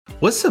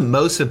What's the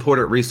most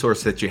important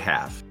resource that you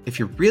have? If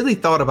you really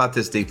thought about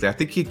this deeply, I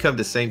think you'd come to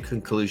the same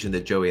conclusion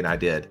that Joey and I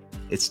did.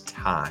 It's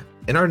time.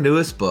 In our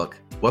newest book,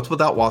 What's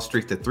Without Wall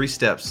Street, The 3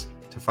 Steps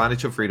to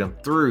Financial Freedom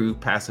Through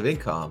Passive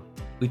Income,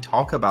 we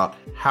talk about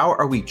how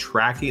are we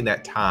tracking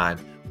that time?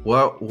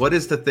 What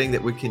is the thing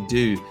that we can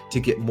do to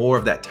get more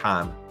of that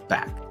time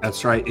back?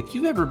 That's right. If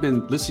you've ever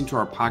been listening to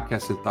our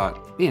podcast and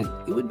thought, man,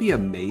 it would be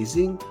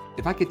amazing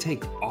if I could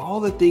take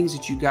all the things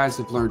that you guys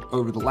have learned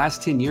over the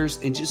last 10 years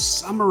and just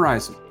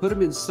summarize them, put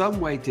them in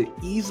some way to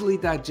easily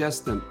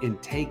digest them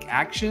and take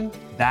action,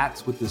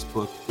 that's what this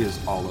book is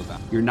all about.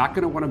 You're not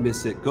going to want to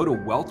miss it. Go to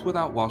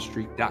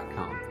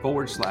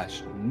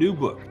wealthwithoutwallstreet.com/new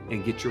book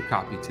and get your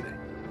copy today.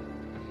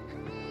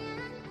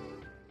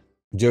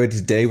 Joey,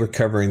 today we're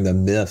covering the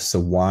myths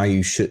of why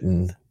you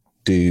shouldn't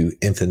do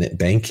infinite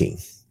banking.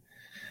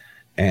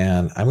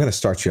 And I'm going to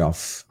start you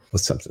off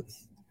with something.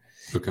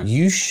 Okay.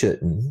 You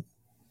shouldn't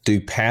do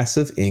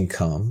passive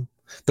income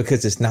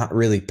because it's not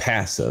really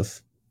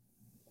passive.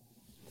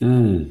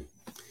 Are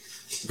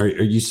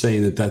you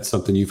saying that that's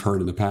something you've heard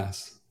in the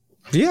past?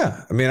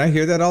 Yeah. I mean, I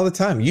hear that all the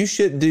time. You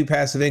shouldn't do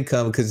passive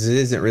income because it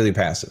isn't really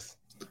passive.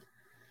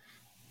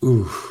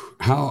 Ooh,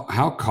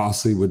 how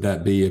costly would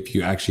that be if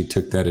you actually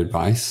took that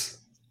advice?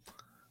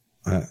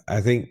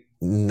 I think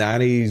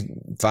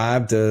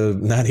 95 to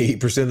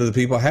 98% of the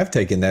people have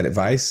taken that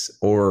advice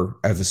or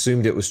have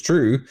assumed it was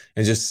true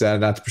and just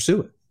decided not to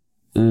pursue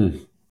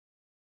it.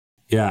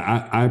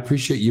 Yeah, I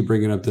appreciate you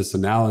bringing up this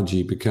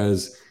analogy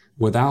because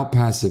without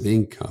passive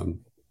income,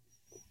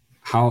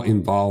 how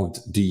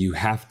involved do you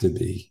have to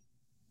be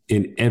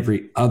in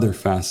every other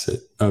facet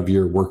of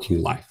your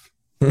working life?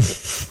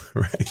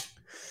 Right.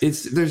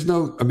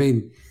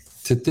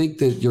 To think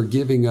that you're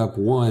giving up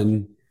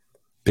one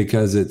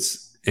because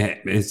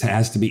it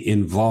has to be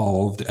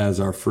involved, as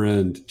our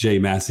friend Jay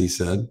Massey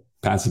said,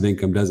 passive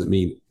income doesn't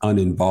mean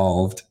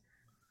uninvolved,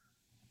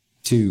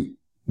 to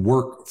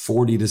work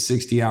 40 to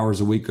 60 hours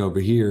a week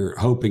over here,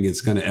 hoping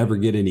it's going to ever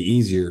get any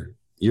easier.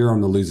 You're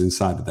on the losing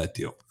side of that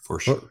deal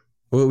for sure.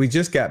 Well, we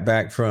just got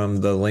back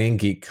from the Land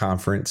Geek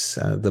conference,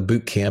 the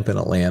boot camp in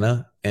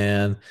Atlanta.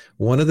 And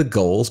one of the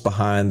goals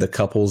behind the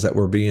couples that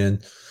were being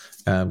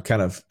kind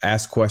of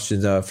asked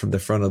questions from the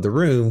front of the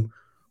room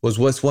was,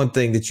 what's one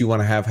thing that you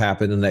want to have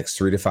happen in the next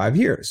 3 to 5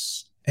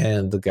 years?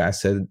 And the guy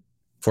said,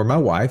 for my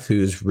wife,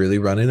 who's really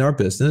running our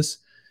business,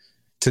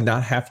 to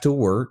not have to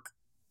work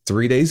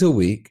 3 days a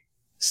week,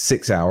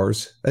 6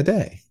 hours a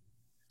day.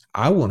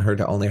 I want her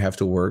to only have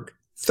to work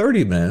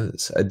 30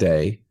 minutes a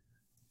day,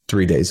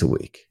 3 days a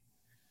week.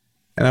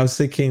 And I was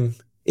thinking,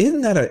 isn't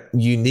that a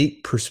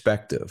unique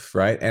perspective,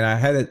 right? And I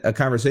had a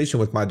conversation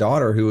with my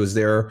daughter who was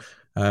there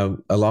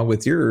along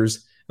with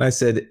yours. And I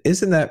said,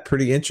 isn't that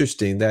pretty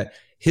interesting that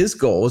his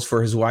goal is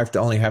for his wife to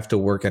only have to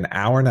work an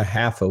hour and a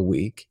half a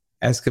week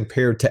as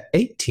compared to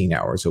 18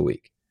 hours a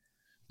week.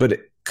 But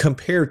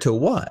compared to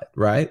what,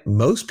 right?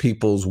 Most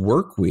people's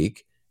work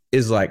week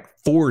is like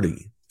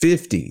 40,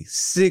 50,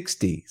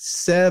 60,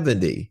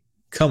 70.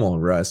 Come on,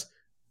 Russ.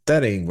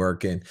 That ain't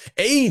working.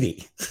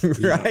 80,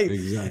 right? Yeah,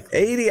 exactly.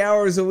 80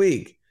 hours a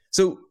week.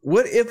 So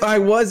what if I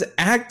was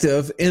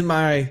active in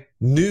my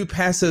new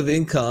passive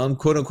income,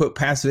 quote unquote,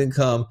 passive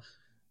income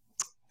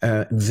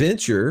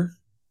venture,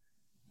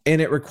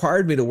 and it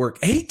required me to work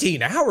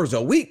 18 hours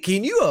a week?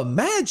 Can you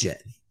imagine?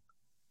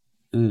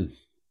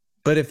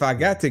 But if I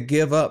got to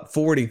give up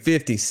 40,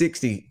 50,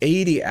 60,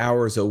 80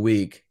 hours a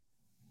week,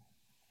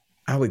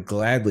 I would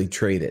gladly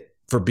trade it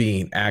for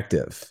being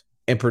active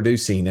and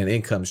producing an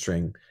income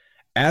stream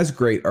as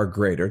great or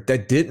greater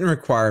that didn't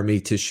require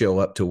me to show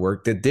up to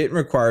work, that didn't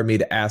require me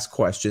to ask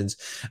questions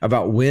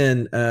about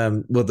when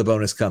will the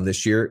bonus come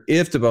this year,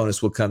 if the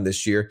bonus will come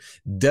this year,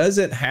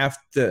 doesn't have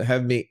to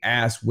have me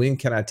ask, when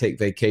can I take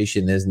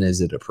vacation and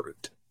is it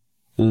approved?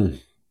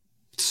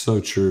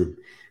 So true.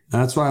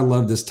 That's why I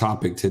love this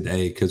topic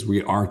today, because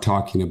we are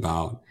talking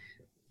about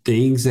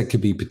things that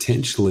could be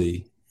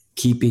potentially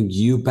keeping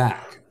you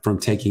back from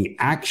taking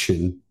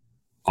action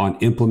on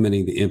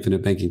implementing the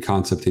infinite banking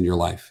concept in your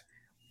life.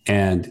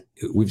 And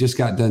we just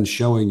got done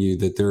showing you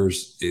that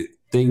there's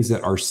things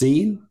that are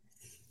seen,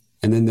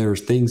 and then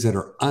there's things that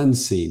are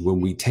unseen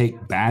when we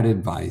take bad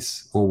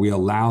advice or we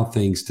allow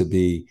things to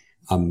be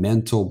a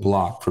mental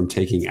block from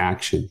taking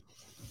action.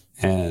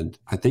 And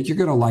I think you're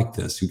going to like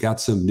this. We got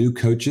some new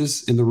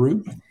coaches in the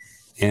room,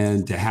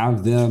 and to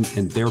have them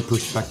and their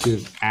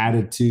perspective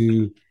added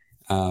to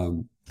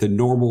the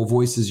normal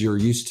voices you're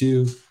used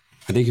to,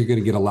 I think you're going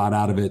to get a lot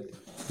out of it.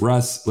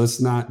 Russ,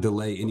 let's not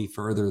delay any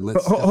further.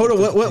 Let's hold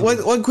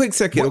on one quick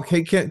second. What?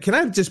 Okay. Can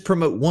I just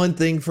promote one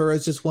thing for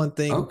us? Just one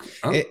thing.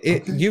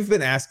 Okay. You've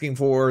been asking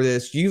for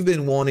this. You've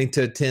been wanting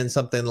to attend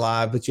something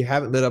live, but you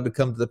haven't been able to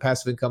come to the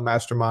Passive Income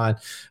Mastermind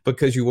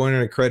because you weren't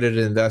an accredited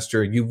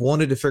investor. You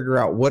wanted to figure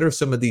out what are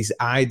some of these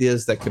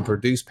ideas that can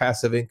produce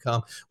passive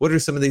income? What are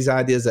some of these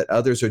ideas that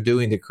others are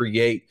doing to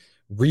create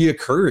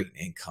reoccurring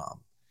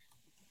income?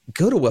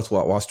 Go to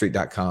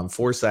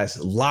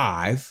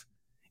wealthwithoutwallstreet.com/live.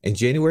 And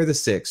January the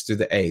 6th through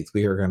the 8th,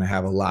 we are going to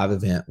have a live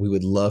event. We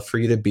would love for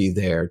you to be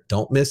there.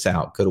 Don't miss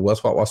out. Go to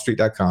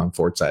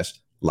wealthwithoutwallstreet.com/live.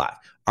 live.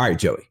 All right,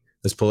 Joey,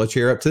 let's pull a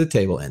chair up to the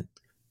table and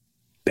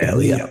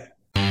belly up.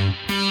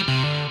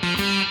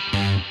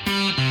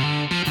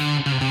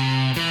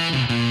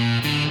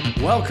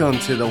 Welcome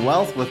to the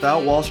Wealth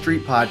Without Wall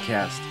Street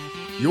podcast,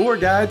 your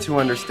guide to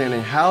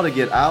understanding how to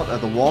get out of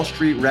the Wall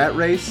Street rat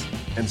race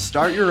and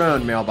start your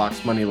own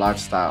mailbox money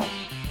lifestyle.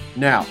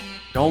 Now,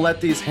 don't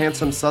let these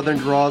handsome Southern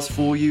draws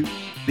fool you.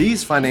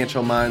 These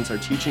financial minds are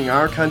teaching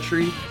our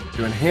country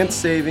to enhance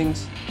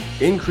savings,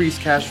 increase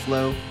cash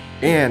flow,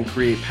 and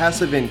create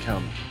passive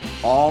income,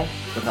 all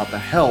without the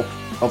help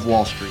of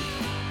Wall Street.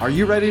 Are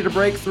you ready to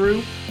break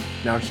through?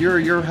 Now here are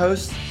your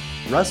hosts,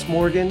 Russ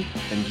Morgan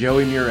and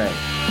Joey Murray.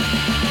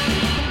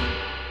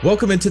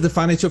 Welcome into the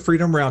Financial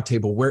Freedom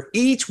Roundtable, where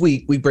each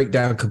week we break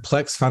down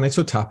complex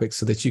financial topics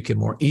so that you can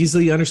more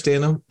easily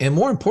understand them and,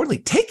 more importantly,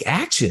 take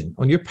action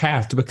on your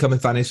path to becoming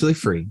financially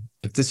free.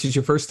 If this is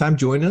your first time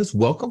joining us,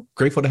 welcome.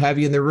 Grateful to have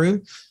you in the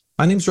room.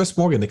 My name's Russ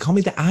Morgan. They call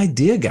me the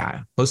idea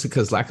guy, mostly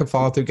because lack of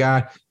follow-through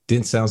guy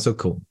didn't sound so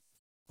cool.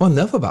 Well,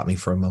 enough about me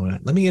for a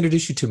moment. Let me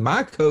introduce you to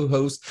my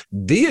co-host,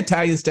 the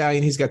Italian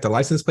Stallion. He's got the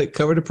license plate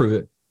cover to prove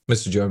it,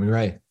 Mr. Joey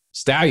Murray.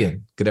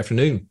 Stallion, good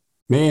afternoon.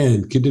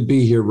 Man, good to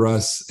be here,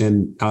 Russ.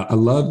 And I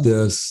love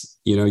this.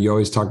 You know, you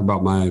always talk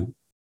about my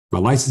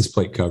license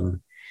plate cover.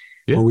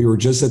 Yeah. When we were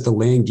just at the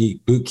Land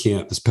Geek boot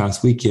camp this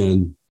past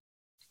weekend,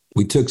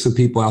 we took some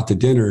people out to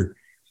dinner.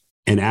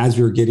 And as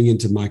we were getting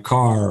into my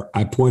car,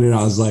 I pointed,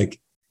 I was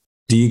like,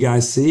 do you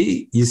guys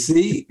see? You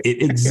see,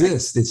 it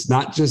exists. It's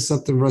not just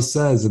something Russ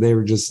says. And they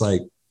were just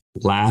like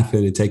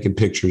laughing and taking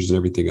pictures and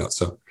everything else.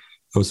 So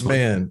it was fun.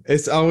 Man,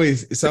 it's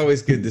always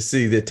good to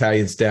see the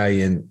Italian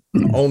Stallion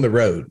on the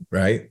road,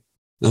 right?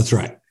 That's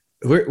right.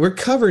 We're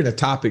covering a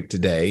topic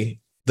today,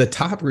 the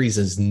top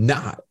reasons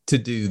not to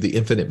do the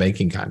infinite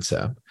banking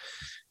concept.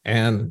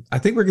 And I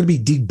think we're going to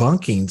be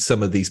debunking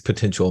some of these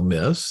potential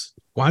myths.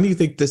 Why do you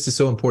think this is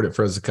so important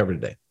for us to cover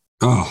today?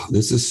 Oh,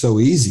 this is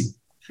so easy.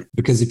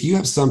 Because if you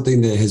have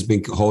something that has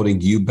been holding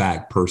you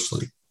back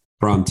personally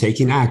from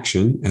taking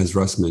action, as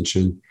Russ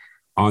mentioned,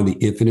 on the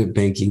infinite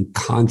banking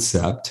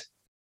concept,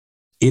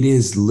 it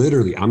is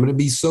literally, I'm going to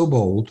be so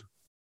bold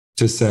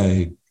to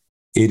say,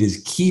 it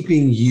is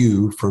keeping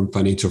you from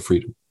financial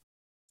freedom.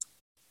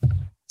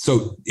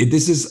 So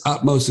this is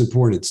utmost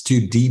importance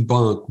to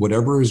debunk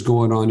whatever is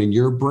going on in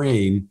your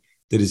brain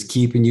that is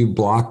keeping you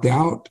blocked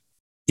out.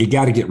 You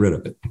got to get rid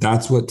of it.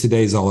 That's what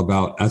today's all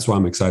about. That's why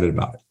I'm excited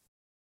about it.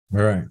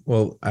 All right.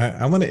 Well,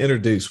 I want to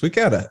introduce, we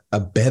got a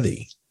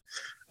bevy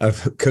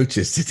of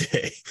coaches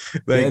today.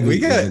 We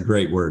got a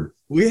great word.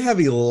 We have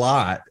a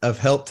lot of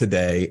help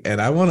today, and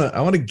I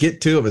want to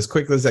get to them as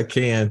quickly as I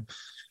can.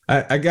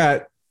 I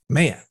got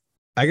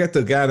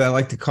the guy that I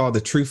like to call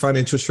the true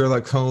financial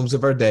Sherlock Holmes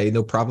of our day.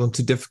 No problem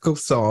too difficult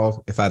to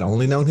solve. If I'd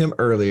only known him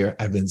earlier,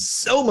 I've been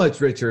so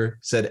much richer,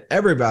 said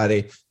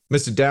everybody.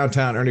 Mr.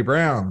 Downtown Ernie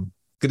Brown.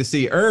 Good to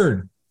see you,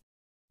 Ern.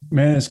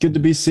 Man, it's good to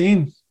be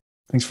seen.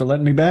 Thanks for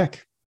letting me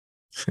back.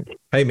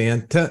 Hey,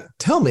 man,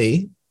 tell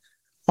me,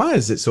 why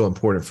is it so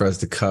important for us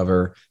to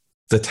cover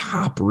the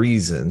top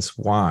reasons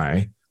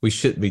why we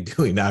shouldn't be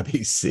doing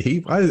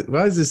IBC?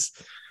 Why is this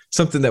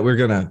something that we're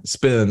going to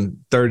spend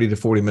 30 to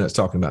 40 minutes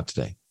talking about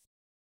today?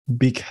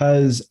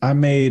 Because I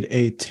made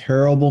a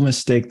terrible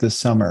mistake this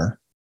summer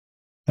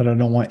that I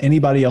don't want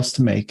anybody else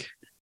to make,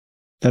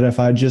 that if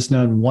I had just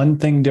known one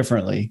thing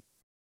differently,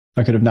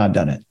 I could have not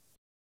done it.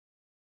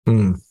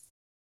 Mm.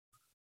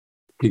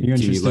 You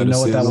interested to know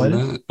what that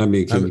was? I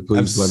mean, can you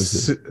please let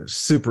us know?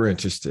 Super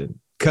interested.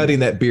 Cutting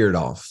that beard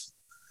off.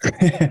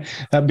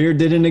 That beard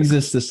didn't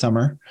exist this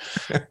summer.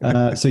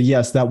 So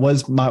yes, that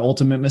was my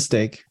ultimate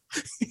mistake.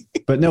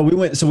 But no, we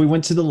went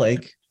to the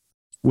lake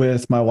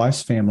with my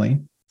wife's family,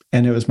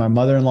 and it was my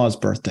mother-in-law's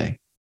birthday.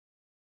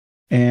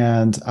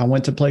 And I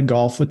went to play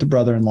golf with the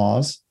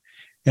brother-in-laws,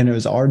 and it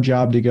was our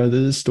job to go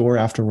to the store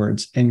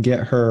afterwards and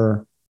get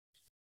her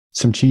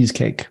some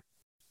cheesecake.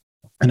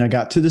 And I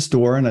got to the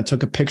store and I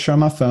took a picture on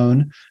my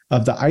phone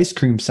of the ice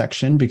cream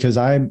section, because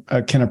I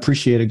can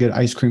appreciate a good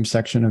ice cream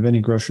section of any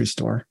grocery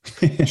store.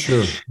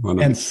 Sure.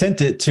 And sent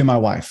it to my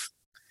wife.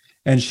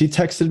 And she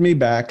texted me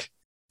back,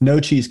 no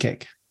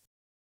cheesecake.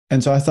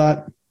 And so I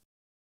thought,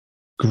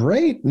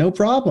 great, no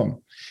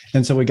problem.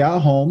 And so we got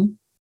home,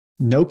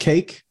 no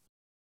cake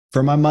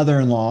for my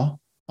mother-in-law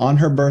on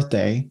her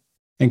birthday.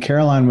 And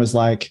Caroline was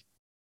like,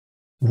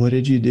 what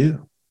did you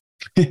do?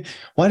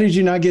 Why did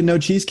you not get no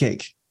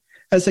cheesecake?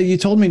 I said, you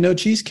told me no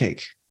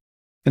cheesecake.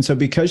 And so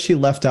because she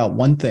left out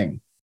one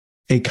thing,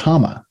 a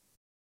comma,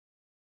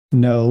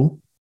 no,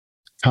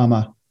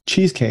 comma,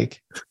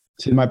 cheesecake,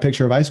 to my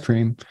picture of ice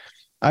cream,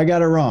 I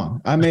got it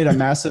wrong. I made a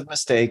massive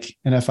mistake.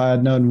 And if I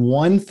had known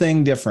one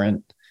thing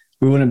different,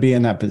 we wouldn't be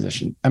in that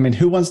position. I mean,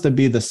 who wants to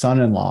be the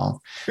son-in-law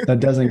that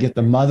doesn't get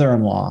the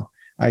mother-in-law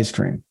ice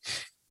cream?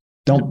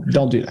 Don't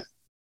do that.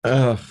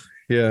 Oh,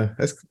 yeah.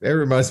 That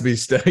reminds me,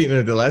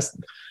 the last,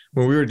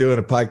 when we were doing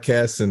a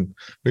podcast and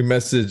we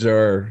messaged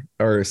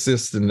our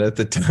assistant at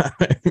the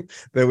time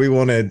that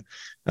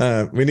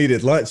we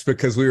needed lunch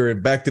because we were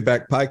in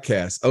back-to-back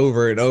podcasts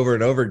over and over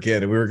and over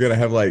again. And we were going to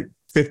have like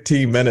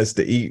 15 minutes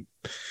to eat.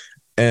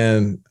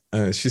 And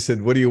She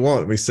said, "What do you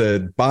want?" We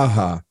said,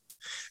 "Baja."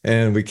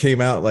 And we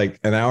came out like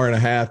an hour and a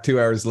half, 2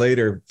 hours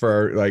later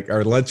for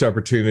our lunch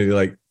opportunity.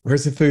 Like,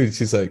 where's the food?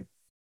 She's like,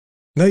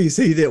 "No, you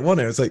said you didn't want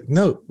it." I was like,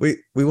 "No, we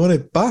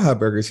wanted Baja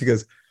burgers." She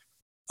goes,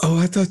 "Oh,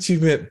 I thought you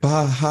meant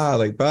Baja,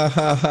 like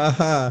Baja ha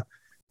ha."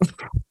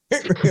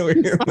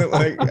 We're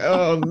like,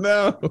 "Oh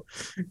no,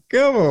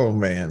 come on,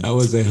 man." That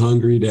was a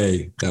hungry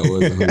day. That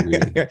was a hungry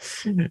day.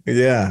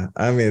 Yeah,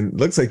 I mean,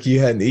 looks like you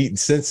hadn't eaten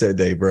since that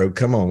day, bro.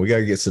 Come on, we got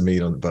to get some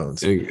meat on the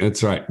bones.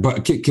 That's right.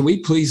 But can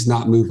we please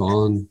not move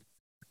on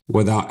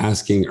without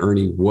asking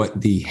Ernie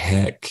what the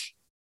heck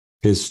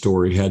his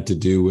story had to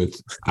do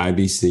with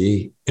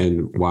IBC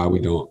and why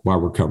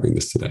we're covering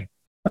this today?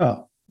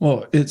 Oh,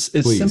 well, it's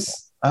Please. simple.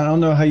 I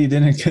don't know how you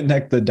didn't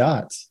connect the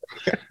dots.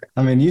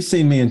 I mean, you've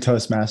seen me in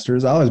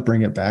Toastmasters. I always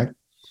bring it back.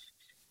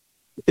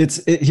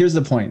 Here's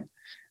the point.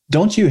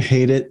 Don't you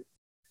hate it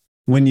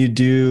when you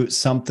do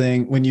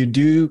something, when you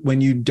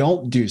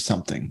don't do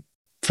something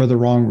for the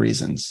wrong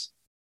reasons?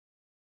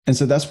 And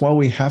so that's why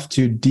we have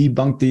to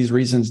debunk these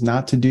reasons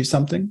not to do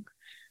something.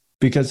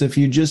 Because if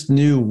you just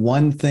knew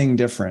one thing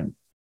different,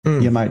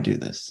 you might do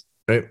this.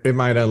 It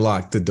might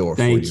unlock the door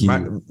for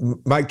you.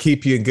 Might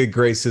keep you in good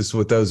graces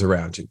with those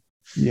around you.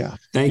 Yeah.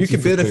 You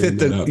can benefit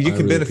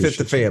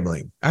the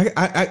family.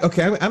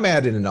 Okay, I'm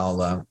adding it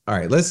all up. All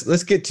right,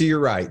 let's get to your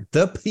right.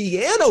 The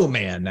piano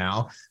man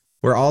now.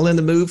 We're all in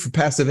the mood for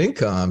passive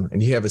income,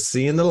 and you have a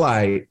C in the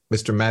light,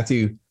 Mr.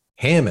 Matthew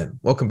Hammond.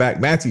 Welcome back,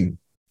 Matthew.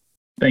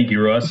 Thank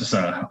you, Russ. It's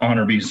an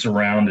honor to be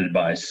surrounded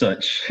by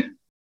such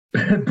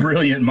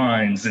brilliant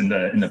minds in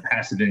the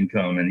passive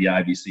income and the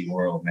IBC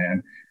world,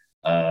 man.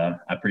 I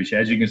appreciate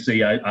it. As you can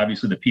see,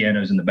 obviously the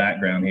piano's in the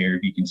background here.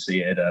 If you can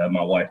see it,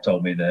 my wife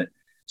told me that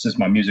since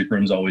my music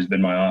room's always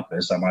been my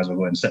office, I might as well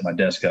go ahead and set my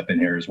desk up in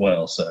here as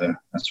well. So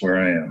that's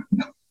where I am.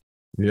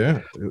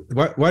 Yeah.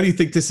 Why do you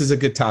think this is a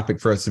good topic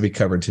for us to be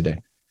covered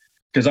today?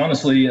 Because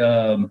honestly,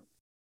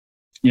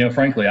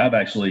 frankly, I've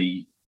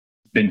actually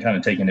been kind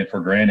of taking it for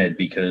granted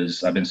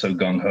because I've been so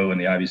gung-ho in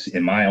the IBC,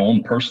 in my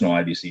own personal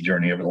IBC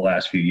journey over the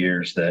last few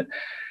years, that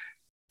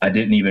I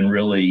didn't even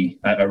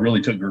I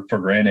really took for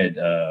granted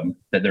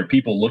that there are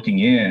people looking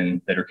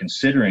in that are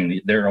considering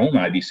their own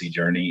IBC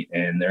journey,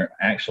 and there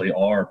actually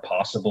are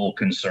possible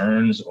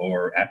concerns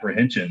or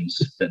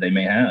apprehensions that they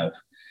may have.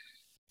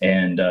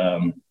 And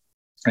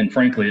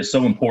frankly, it's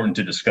so important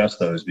to discuss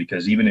those,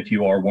 because even if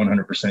you are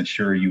 100%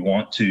 sure you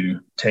want to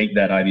take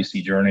that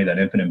IBC journey, that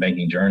infinite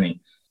banking journey,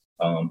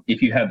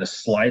 if you have the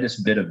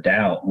slightest bit of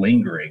doubt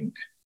lingering,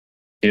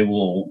 it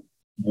will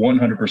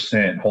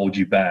 100% hold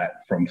you back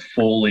from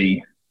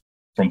fully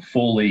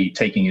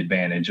taking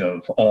advantage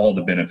of all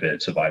the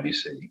benefits of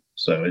IBC.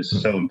 So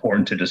it's so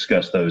important to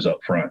discuss those up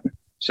front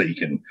so you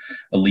can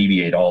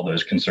alleviate all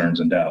those concerns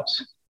and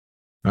doubts.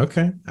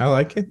 Okay. I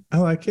like it.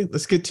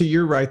 Let's get to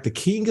your right. The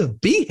king of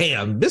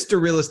BHAM,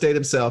 Mr. Real Estate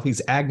himself.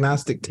 He's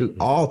agnostic to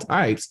all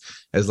types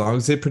as long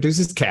as it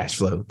produces cash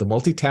flow. The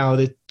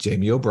multi-talented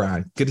Jamie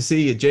O'Brien. Good to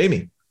see you,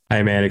 Jamie.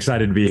 Hey, man.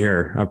 Excited to be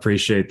here. I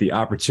appreciate the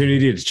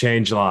opportunity to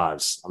change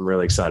lives. I'm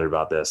really excited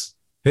about this.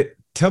 Hey,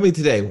 tell me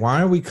today,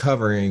 why are we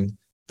covering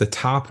the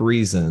top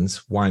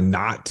reasons why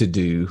not to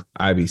do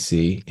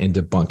IBC and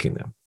debunking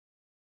them?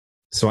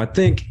 So I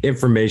think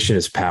information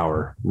is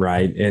power,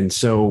 right? And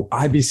so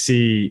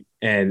IBC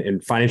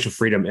and financial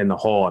freedom in the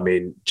whole, I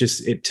mean,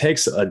 just it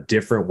takes a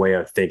different way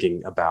of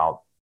thinking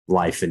about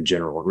life in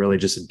general, really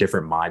just a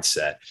different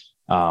mindset.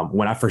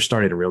 When I first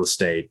started in real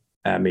estate,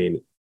 I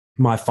mean,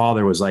 my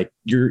father was like,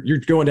 you're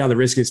going down the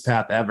riskiest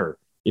path ever.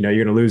 You're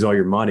going to lose all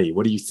your money.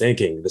 What are you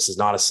thinking? This is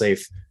not a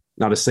safe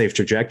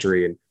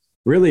trajectory. And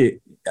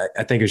really,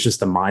 I think it's just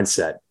the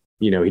mindset.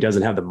 He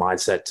doesn't have the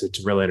mindset to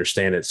really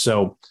understand it.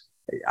 So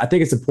I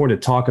think it's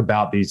important to talk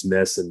about these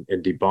myths and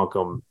debunk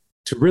them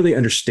to really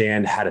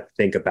understand how to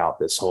think about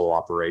this whole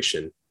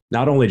operation,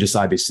 not only just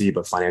IBC,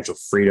 but financial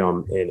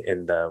freedom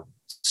and the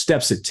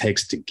steps it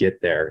takes to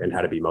get there and how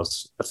to be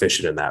most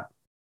efficient in that.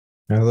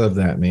 I love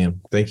that,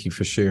 man. Thank you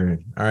for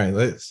sharing. All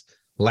right,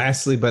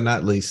 lastly, but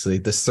not leastly,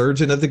 the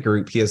surgeon of the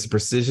group. He has a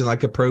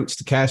precision-like approach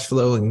to cash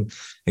flow and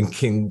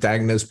can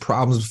diagnose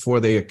problems before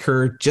they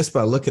occur just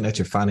by looking at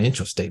your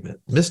financial statement.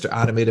 Mr.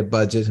 Automated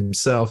Budget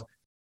himself,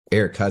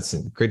 Eric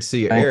Hudson. Great to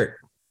see you, Eric.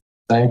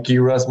 Thank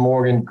you, Russ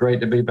Morgan. Great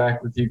to be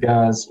back with you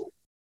guys.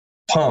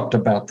 Pumped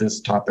about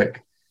this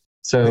topic.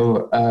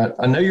 So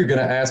I know you're going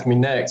to ask me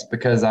next,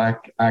 because I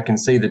can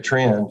see the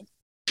trend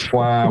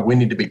why we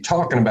need to be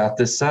talking about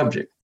this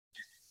subject.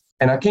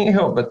 And I can't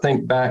help but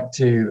think back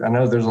to, I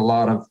know there's a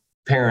lot of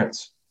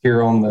parents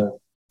here on the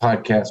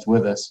podcast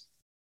with us.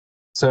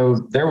 So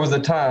there was a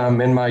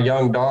time in my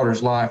young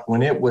daughter's life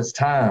when it was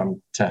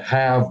time to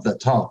have the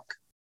talk.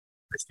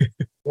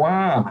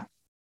 Why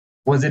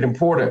was it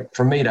important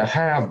for me to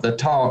have the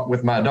talk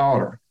with my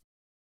daughter?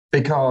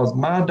 Because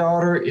my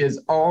daughter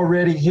is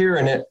already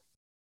hearing it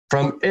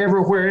from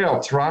everywhere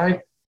else,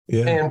 right?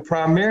 Yeah. And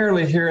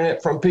primarily hearing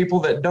it from people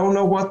that don't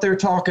know what they're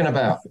talking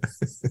about.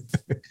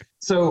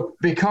 So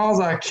because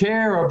I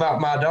care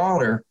about my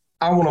daughter,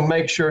 I want to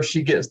make sure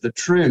she gets the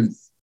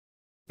truth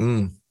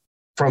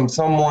from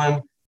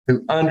someone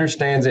who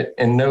understands it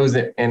and knows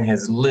it and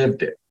has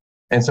lived it.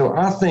 And so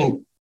I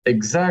think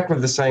exactly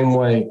the same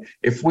way,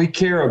 if we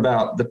care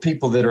about the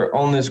people that are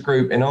on this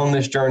group and on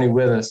this journey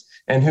with us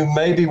and who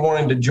may be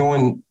wanting to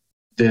join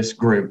this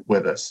group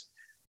with us,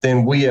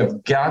 then we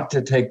have got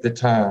to take the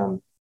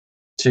time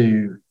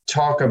to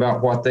talk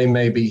about what they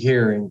may be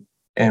hearing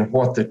and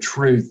what the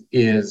truth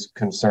is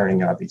concerning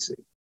IBC.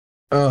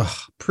 Oh,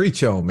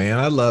 preach on, man.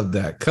 I love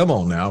that. Come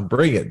on now,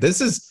 bring it. This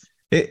is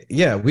it.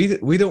 Yeah,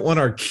 we don't want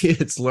our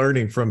kids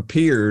learning from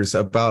peers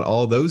about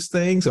all those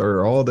things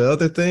or all the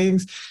other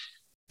things.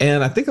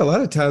 And I think a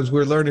lot of times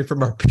we're learning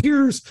from our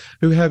peers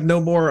who have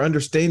no more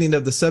understanding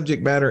of the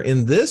subject matter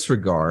in this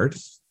regard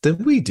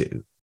than we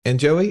do. And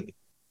Joey,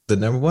 the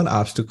number one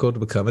obstacle to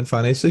becoming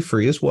financially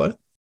free is what?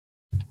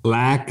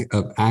 Lack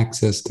of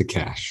access to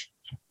cash.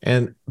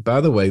 And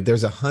by the way,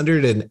 there's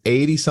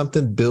 180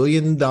 something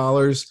billion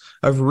dollars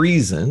of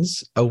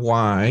reasons of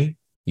why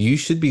you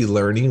should be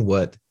learning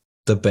what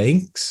the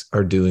banks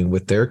are doing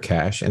with their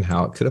cash and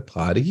how it could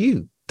apply to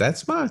you.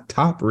 That's my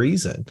top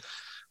reason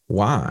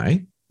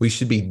why we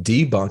should be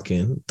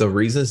debunking the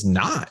reasons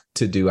not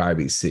to do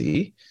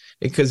IBC.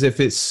 Because if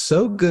it's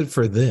so good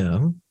for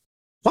them,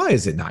 why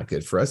is it not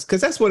good for us?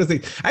 Because that's one of the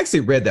things. I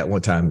actually read that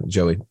one time,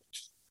 Joey.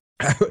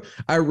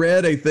 I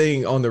read a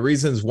thing on the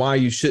reasons why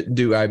you shouldn't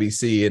do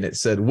IBC, and it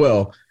said,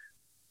 well,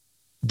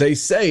 they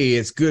say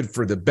it's good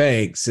for the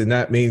banks, and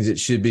that means it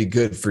should be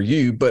good for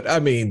you. But I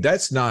mean,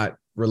 that's not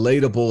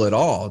relatable at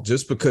all.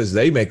 Just because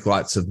they make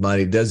lots of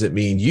money doesn't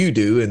mean you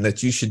do, and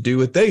that you should do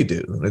what they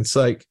do. And it's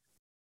like,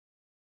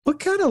 what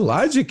kind of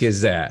logic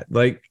is that?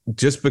 Like,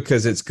 just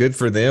because it's good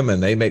for them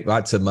and they make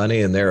lots of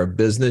money and they're a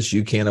business,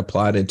 you can't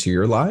apply it into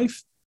your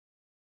life?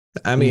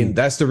 I mean,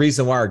 that's the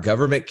reason why our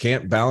government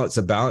can't balance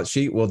a balance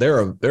sheet. Well, they're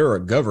a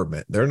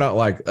government. They're not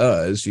like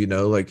us,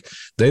 like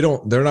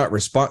they're not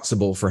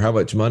responsible for how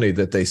much money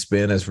that they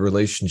spend as a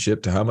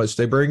relationship to how much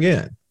they bring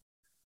in.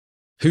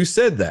 Who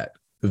said that?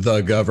 The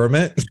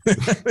government.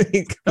 I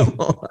mean, come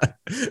on,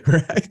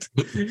 right?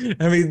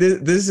 I mean,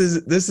 this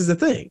is a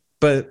thing.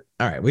 But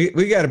all right,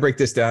 we got to break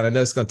this down. I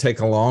know it's going to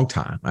take a long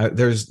time.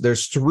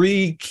 There's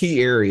three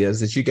key areas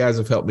that you guys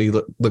have helped me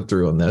look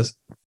through on this.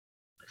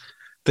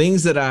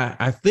 Things that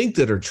I think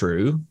that are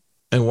true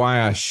and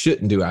why I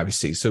shouldn't do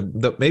IBC. So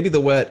maybe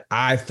the what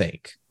I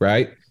think,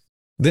 right?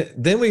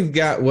 Then we've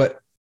got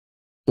what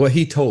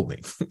he told me.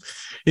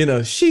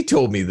 She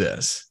told me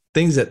this.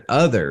 Things that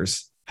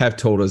others have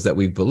told us that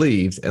we've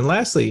believed. And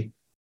lastly,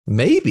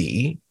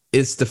 maybe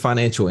it's the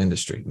financial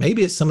industry.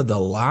 Maybe it's some of the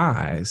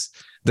lies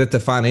that the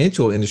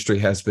financial industry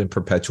has been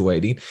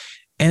perpetuating.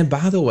 And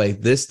by the way,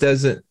 this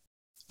doesn't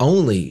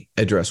only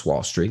address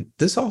Wall Street.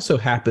 This also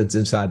happens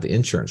inside the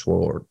insurance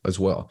world as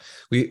well.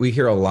 We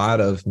hear a lot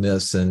of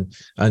myths and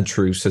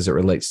untruths as it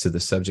relates to the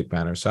subject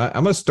matter. So I'm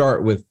going to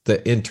start with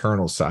the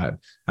internal side.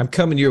 I'm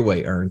coming your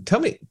way, Ern.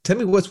 Tell me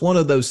what's one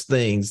of those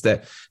things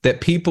that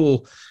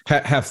people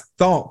have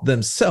thought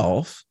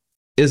themselves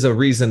is a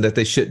reason that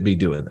they shouldn't be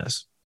doing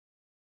this.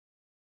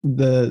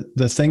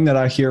 The thing that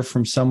I hear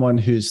from someone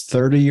who's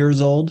 30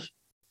 years old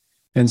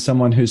and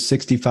someone who's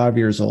 65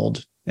 years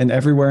old and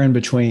everywhere in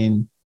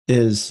between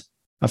is,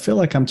 I feel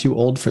like I'm too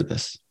old for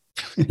this.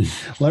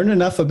 Learn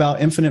enough about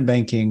infinite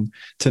banking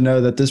to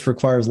know that this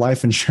requires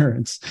life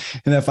insurance.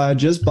 And if I had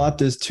just bought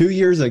this 2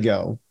 years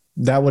ago,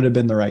 that would have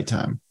been the right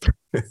time.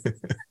 And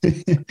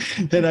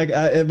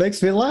it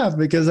makes me laugh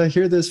because I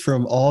hear this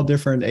from all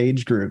different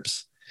age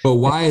groups. But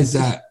why is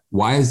that?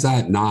 Why is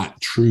that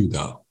not true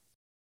though?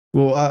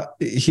 Well,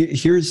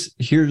 here's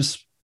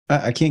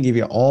I can't give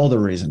you all the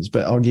reasons,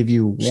 but I'll give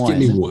you one. Just give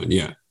me one.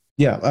 Yeah.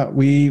 Yeah,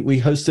 we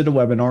hosted a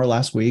webinar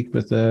last week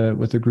with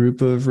a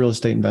group of real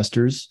estate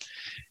investors,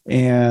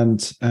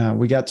 and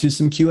we got to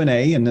some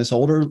Q&A, and this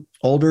older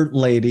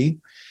lady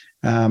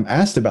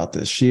asked about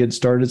this. She had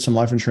started some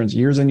life insurance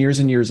years and years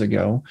and years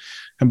ago,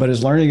 but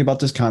is learning about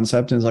this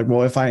concept and is like,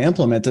 well, if I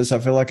implement this, I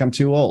feel like I'm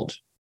too old.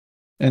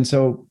 And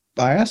so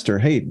I asked her,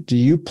 hey, do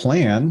you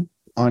plan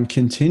on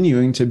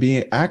continuing to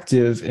be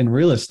active in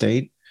real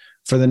estate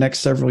for the next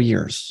several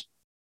years?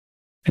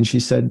 And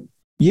she said,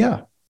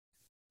 yeah.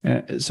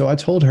 So I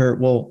told her,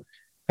 well,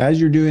 as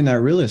you're doing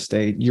that real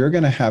estate, you're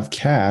going to have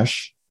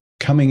cash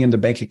coming into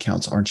bank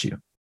accounts, aren't you?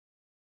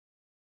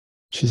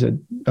 She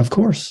said, of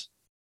course.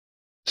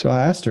 So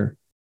I asked her,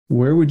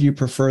 where would you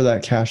prefer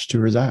that cash to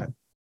reside?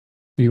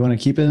 Do you want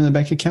to keep it in the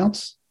bank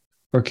accounts?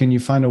 Or can you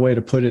find a way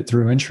to put it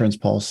through insurance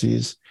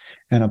policies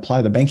and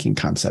apply the banking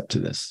concept to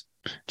this?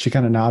 She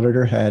kind of nodded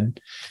her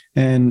head,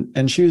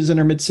 and she was in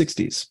her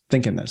mid-60s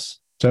thinking this.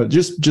 So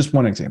just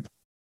one example.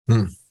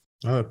 I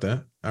like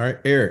that. All right,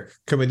 Eric,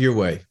 coming your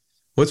way.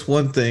 What's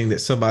one thing that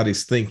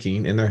somebody's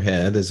thinking in their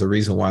head as a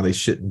reason why they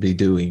shouldn't be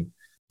doing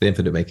the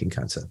infinite banking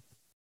concept?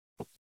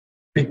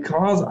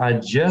 Because I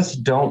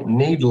just don't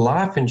need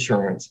life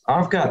insurance.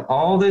 I've got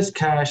all this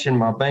cash in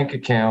my bank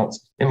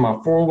accounts, in my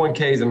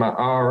 401ks and my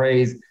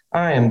IRAs.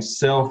 I am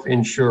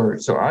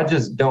self-insured, so I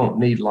just don't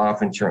need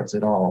life insurance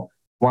at all.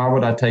 Why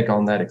would I take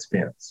on that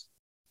expense?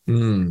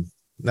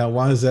 Now,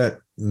 why is that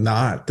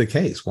not the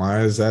case? Why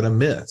is that a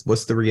myth?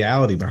 What's the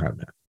reality behind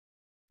that?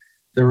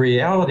 the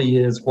reality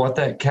is what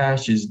that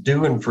cash is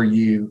doing for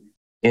you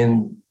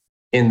in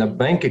the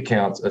bank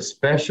accounts,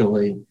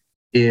 especially,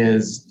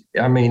 is,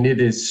 I mean,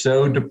 it is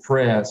so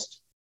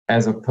depressed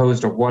as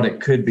opposed to what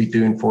it could be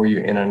doing for you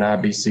in an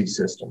IBC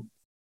system.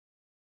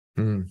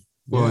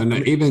 Well, and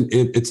even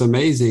it's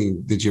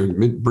amazing that you're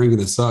bringing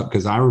this up,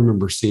 because I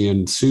remember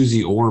seeing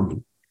Susie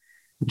Orman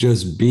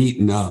just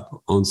beaten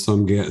up on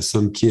some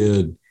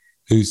kid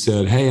who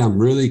said, "Hey, I'm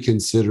really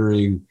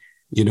considering,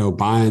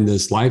 buying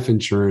this life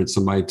insurance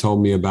somebody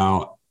told me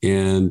about,"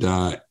 and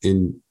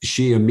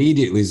she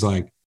immediately is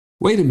like,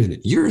 "Wait a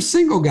minute, you're a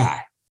single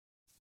guy.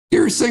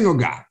 You're a single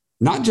guy.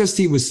 Not just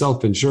he was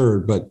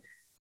self-insured, but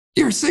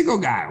you're a single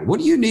guy. What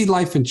do you need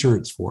life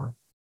insurance for?"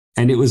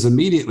 And it was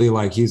immediately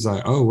like, he's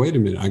like, "Oh, wait a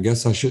minute. I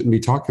guess I shouldn't be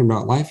talking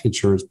about life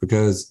insurance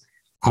because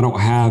I don't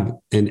have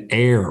an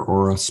heir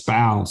or a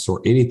spouse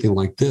or anything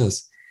like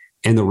this."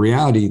 And the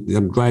reality,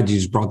 I'm glad you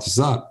just brought this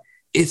up.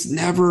 It's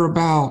never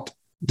about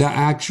the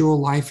actual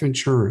life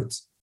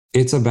insurance.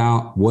 It's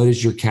about what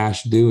is your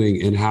cash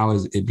doing and how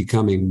is it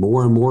becoming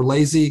more and more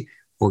lazy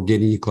or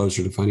getting you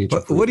closer to financial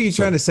freedom. What are you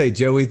trying to say,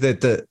 Joey,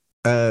 that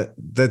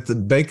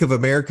the Bank of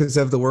Americas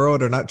of the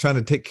world are not trying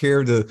to take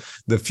care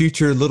of the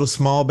future little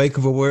small Bank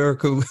of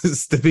America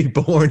was to be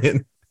born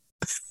in?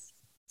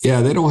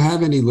 Yeah, they don't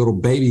have any little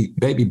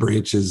baby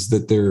branches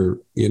that they're,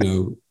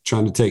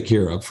 trying to take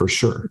care of, for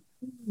sure.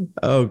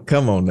 Oh,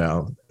 come on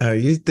now.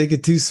 You think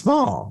it too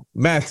small.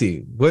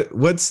 Matthew,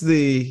 what's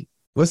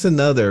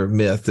another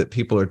myth that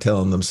people are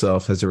telling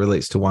themselves as it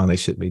relates to why they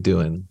shouldn't be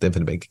doing the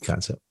infinite banking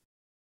concept?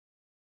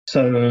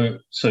 So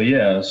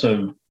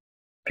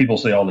people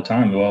say all the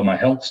time, "Well, my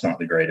health's not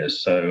the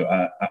greatest, so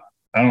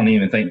I don't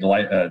even think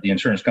the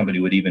insurance company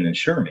would even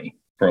insure me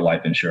for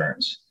life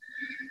insurance."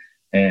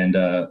 And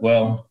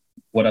well,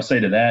 what I say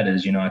to that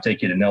is, I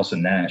take you to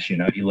Nelson Nash.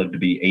 He lived to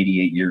be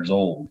 88 years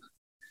old,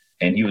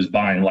 and he was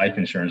buying life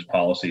insurance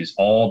policies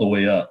all the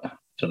way up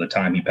to the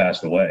time he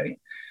passed away.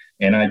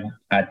 And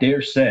I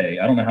dare say,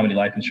 I don't know how many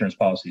life insurance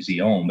policies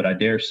he owned, but I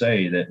dare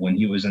say that when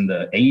he was in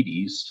the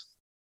 80s,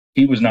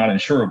 he was not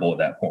insurable at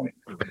that point.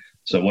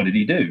 So what did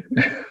he do?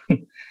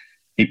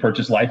 He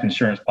purchased life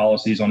insurance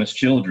policies on his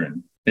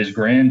children, his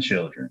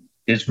grandchildren,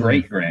 his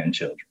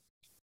great-grandchildren.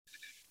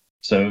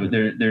 So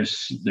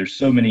there's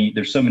so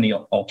many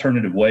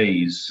alternative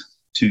ways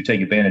to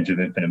take advantage of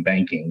infinite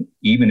banking,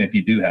 even if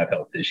you do have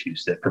health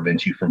issues that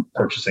prevent you from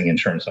purchasing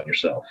insurance on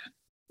yourself.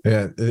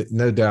 Yeah,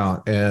 no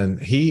doubt.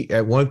 And he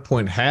at one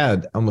point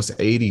had almost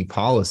 80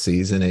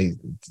 policies, and he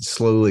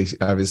slowly,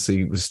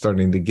 obviously, was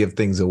starting to give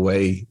things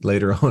away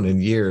later on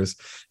in years.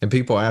 And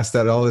people ask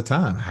that all the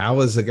time. How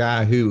is a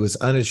guy who was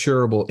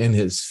uninsurable in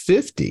his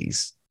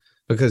 50s,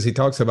 because he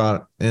talks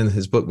about in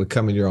his book,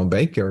 Becoming Your Own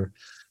Banker,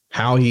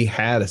 how he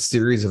had a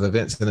series of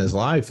events in his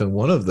life. And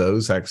one of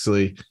those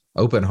actually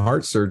open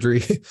heart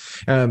surgery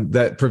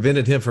that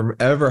prevented him from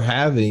ever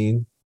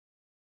having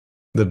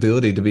the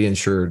ability to be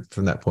insured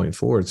from that point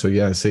forward. So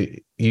yeah,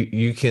 see,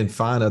 you can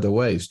find other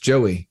ways.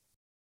 Joey,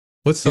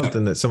 what's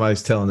something that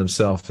somebody's telling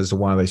themselves as to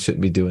why they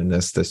shouldn't be doing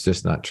this that's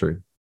just not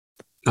true?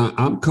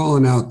 I'm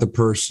calling out the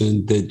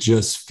person that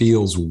just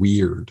feels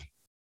weird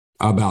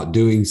about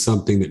doing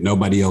something that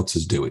nobody else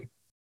is doing,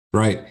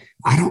 right?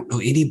 I don't know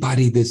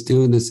anybody that's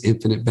doing this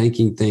infinite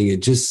banking thing.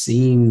 It just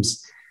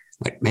seems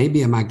like,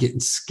 maybe am I getting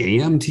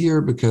scammed here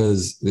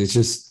because it's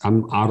just,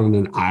 I'm out on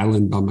an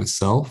island by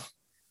myself,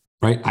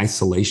 right?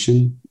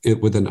 Isolation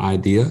with an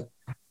idea.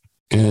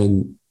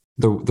 And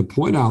the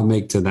point I'll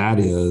make to that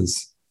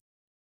is,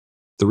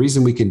 the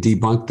reason we can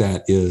debunk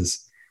that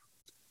is,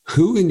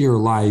 who in your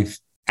life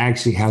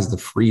actually has the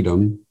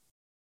freedom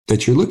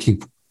that you're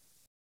looking for?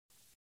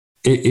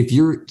 If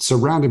you're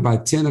surrounded by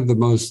 10 of the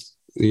most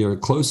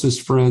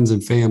closest friends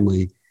and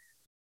family,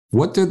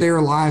 what do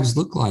their lives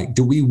look like?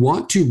 Do we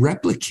want to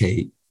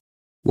replicate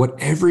what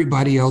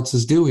everybody else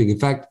is doing? In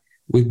fact,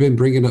 we've been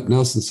bringing up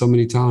Nelson so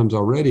many times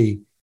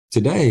already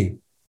today,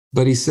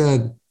 but he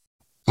said,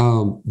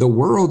 the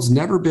world's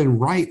never been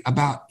right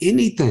about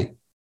anything.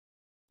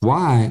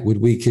 Why would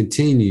we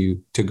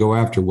continue to go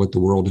after what the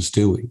world is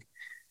doing?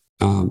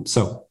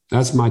 So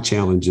that's my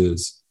challenge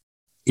is,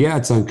 yeah,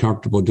 it's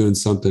uncomfortable doing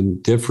something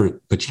different,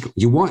 but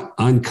you want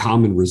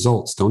uncommon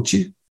results, don't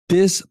you?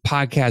 This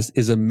podcast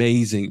is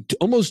amazing,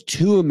 almost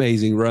too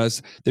amazing,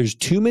 Russ. There's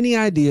too many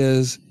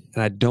ideas,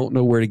 and I don't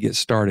know where to get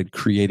started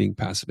creating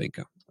passive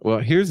income. Well,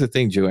 here's the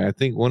thing, Joey. I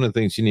think one of the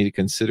things you need to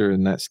consider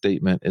in that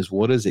statement is,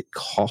 what is it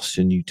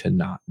costing you to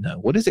not know?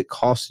 What is it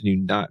costing you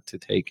not to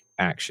take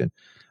action?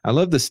 I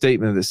love the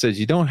statement that says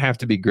you don't have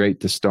to be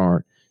great to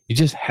start. You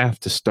just have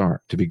to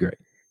start to be great.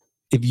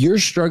 If you're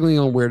struggling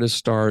on where to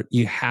start,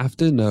 you have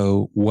to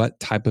know what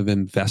type of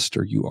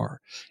investor you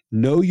are.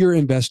 Know your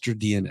investor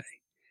DNA.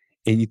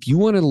 And if you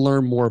want to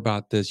learn more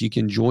about this, you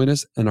can join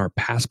us in our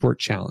Passport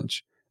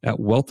Challenge at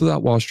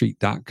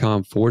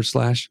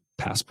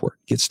wealthwithoutwallstreet.com/passport.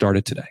 Get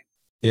started today.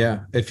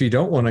 Yeah. If you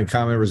don't want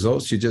uncommon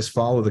results, you just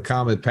follow the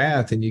common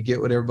path and you get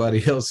what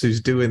everybody else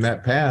who's doing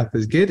that path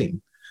is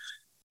getting.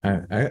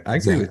 I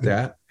agree with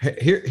that.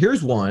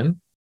 Here's one.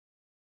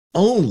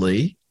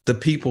 Only the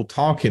people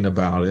talking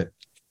about it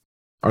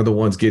are the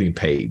ones getting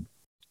paid.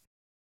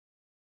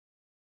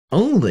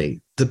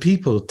 Only the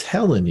people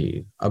telling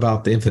you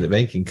about the infinite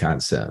banking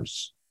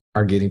concepts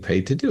are getting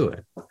paid to do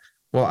it.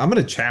 Well, I'm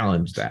going to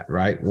challenge that,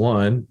 right?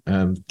 One,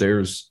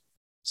 there's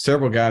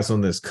several guys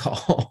on this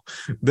call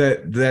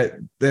that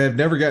have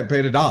never gotten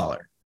paid $1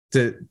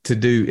 to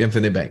do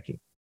infinite banking,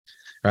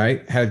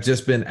 right? Have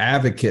just been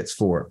advocates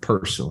for it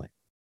personally.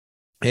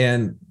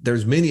 And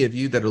there's many of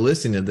you that are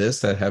listening to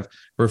this that have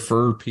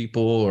referred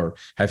people or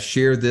have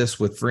shared this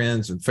with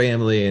friends and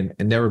family and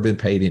never been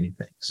paid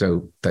anything.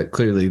 So that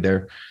clearly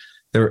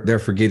they're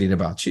forgetting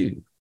about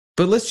you.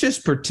 But let's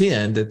just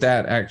pretend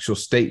that actual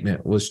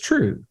statement was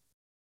true.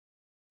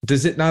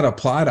 Does it not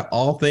apply to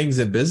all things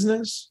in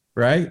business?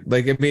 Right?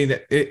 Like, I mean,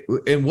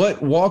 in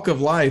what walk of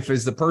life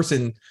is the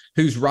person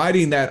who's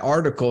writing that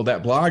article,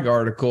 that blog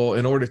article,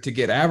 in order to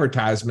get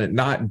advertisement,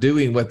 not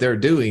doing what they're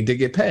doing to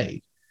get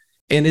paid?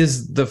 And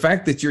is the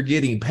fact that you're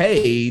getting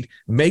paid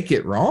make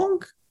it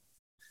wrong?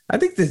 I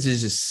think this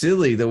is just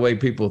silly the way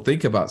people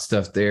think about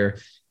stuff there.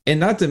 And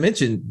not to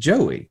mention,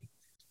 Joey,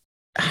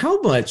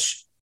 how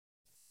much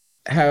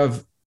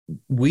have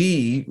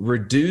we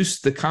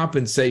reduced the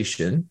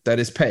compensation that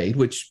is paid,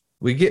 which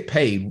we get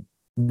paid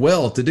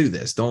well to do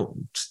this.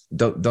 Don't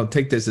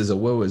take this as a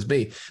woe is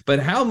me. But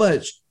how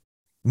much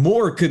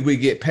more could we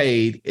get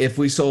paid if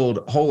we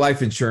sold whole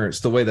life insurance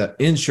the way the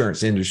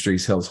insurance industry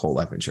sells whole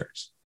life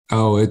insurance?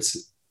 Oh,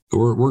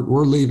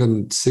 we're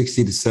leaving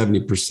 60 to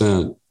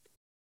 70%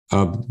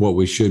 of what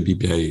we should be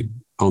paid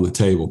on the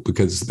table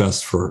because it's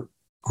best for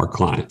our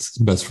clients. It's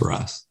best for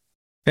us.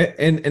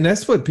 And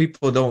that's what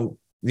people don't,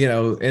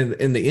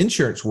 in the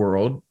insurance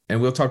world,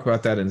 and we'll talk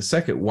about that in a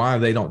second, why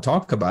they don't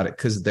talk about it,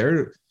 because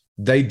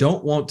they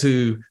don't want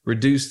to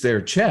reduce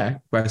their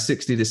check by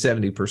 60 to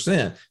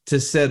 70% to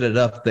set it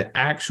up the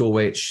actual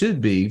way it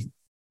should be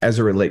as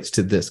it relates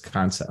to this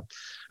concept.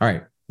 All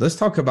right, let's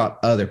talk about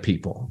other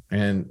people.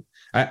 And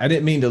I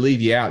didn't mean to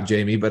leave you out,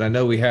 Jamie, but I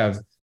know we have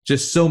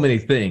just so many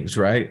things,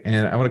 right?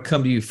 And I want to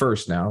come to you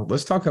first now.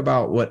 Let's talk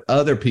about what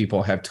other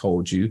people have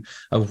told you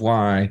of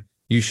why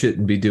you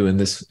shouldn't be doing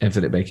this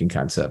infinite banking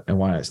concept and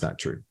why it's not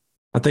true.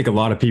 I think a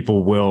lot of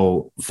people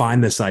will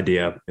find this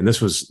idea, and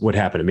this was what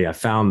happened to me. I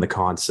found the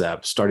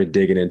concept, started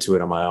digging into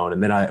it on my own.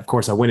 And then I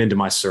went into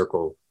my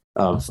circle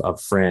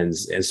of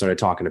friends and started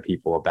talking to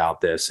people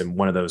about this. And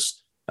one of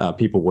those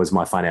people was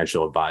my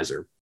financial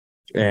advisor.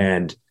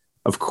 And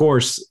of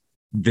course,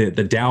 the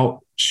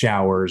doubt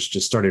showers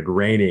just started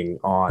raining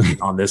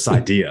on this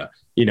idea.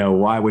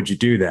 Why would you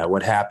do that?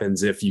 What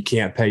happens if you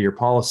can't pay your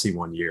policy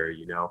one year?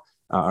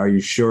 Are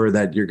you sure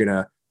that you're going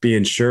to be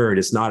insured?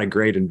 It's not a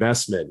great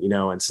investment,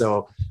 And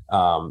so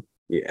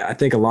I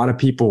think a lot of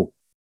people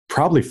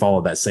probably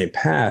follow that same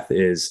path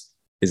is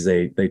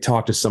they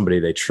talk to somebody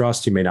they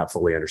trust who may not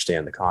fully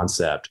understand the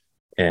concept.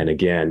 And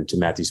again, to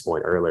Matthew's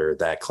point earlier,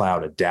 that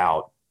cloud of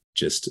doubt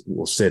just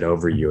will sit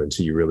over you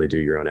until you really do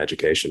your own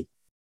education.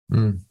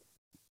 How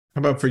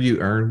about for you,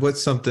 Ern?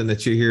 What's something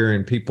that you're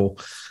hearing people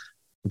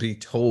be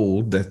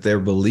told that they're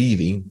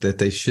believing that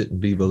they shouldn't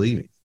be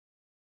believing?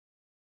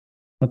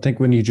 I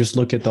think when you just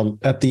look at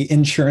the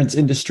insurance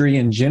industry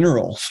in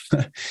general,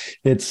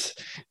 it's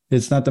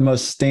not the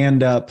most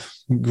stand-up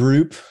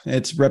group.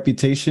 Its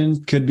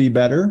reputation could be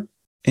better.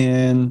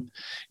 And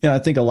I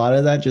think a lot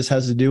of that just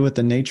has to do with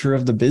the nature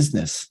of the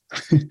business,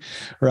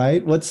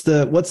 right? What's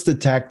the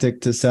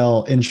tactic to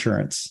sell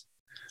insurance?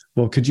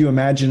 Well, could you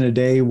imagine a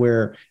day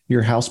where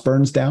your house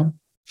burns down?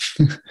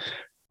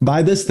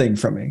 Buy this thing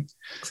from me.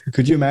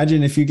 Could you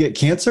imagine if you get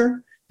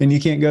cancer and you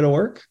can't go to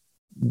work?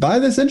 Buy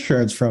this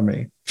insurance from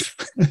me.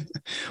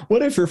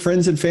 What if your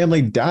friends and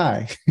family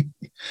die?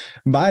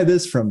 Buy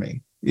this from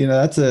me.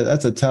 That's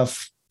a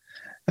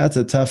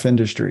tough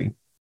industry.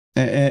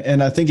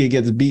 And I think it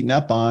gets beaten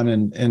up on.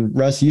 And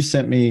Russ, you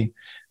sent me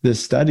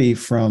this study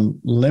from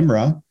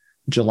LIMRA,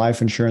 which is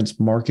Life Insurance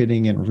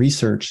Marketing and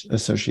Research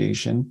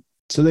Association.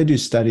 So they do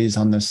studies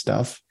on this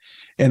stuff.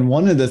 And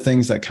one of the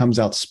things that comes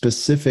out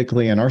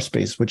specifically in our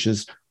space, which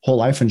is whole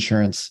life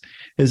insurance,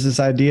 is this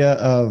idea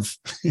of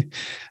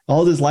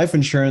all this life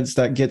insurance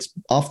that gets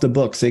off the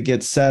books. It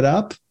gets set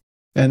up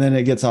and then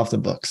it gets off the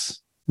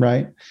books,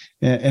 right?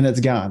 And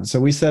it's gone. So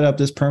we set up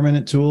this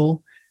permanent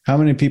tool. How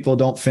many people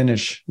don't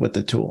finish with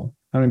the tool?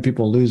 How many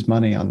people lose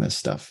money on this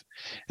stuff?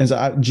 And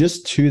so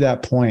just to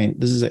that point,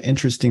 this is an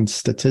interesting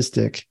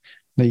statistic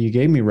that you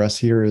gave me, Russ,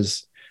 here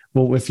is,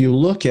 well, if you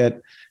look at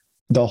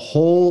the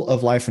whole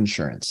of life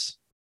insurance,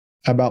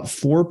 about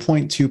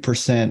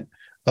 4.2%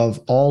 of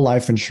all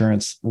life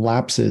insurance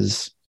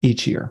lapses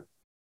each year.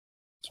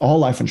 All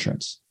life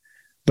insurance.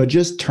 But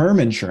just term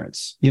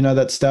insurance,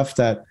 that stuff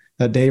that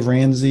Dave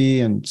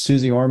Ramsey and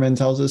Susie Orman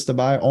tells us to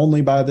buy,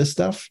 only buy this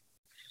stuff.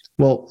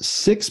 Well,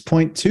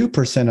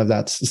 6.2% of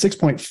that,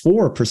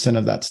 6.4%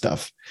 of that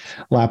stuff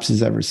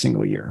lapses every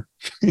single year.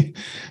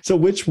 So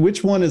which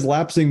one is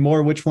lapsing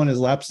more? Which one is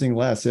lapsing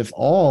less? If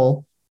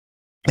all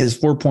is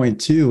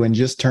 4.2 and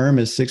just term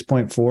is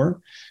 6.4,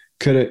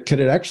 could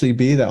it actually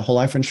be that whole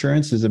life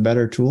insurance is a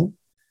better tool?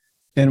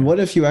 And what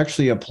if you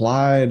actually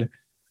applied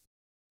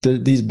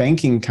these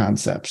banking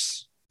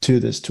concepts to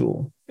this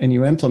tool and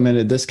you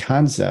implemented this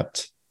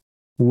concept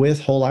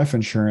with whole life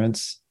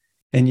insurance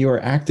and you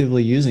are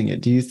actively using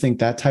it, do you think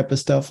that type of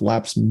stuff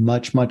laps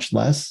much, much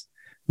less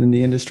than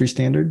the industry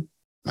standard?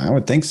 I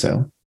would think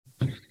so.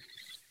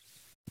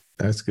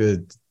 That's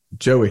good.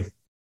 Joey.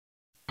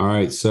 All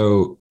right.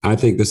 So I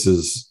think this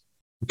is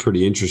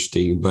pretty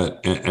interesting.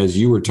 But as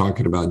you were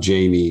talking about,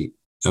 Jamie,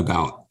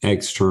 about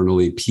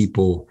externally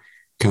people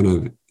kind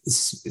of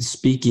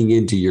speaking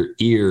into your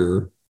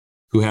ear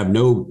who have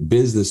no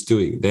business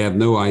doing, they have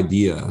no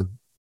idea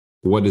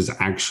what is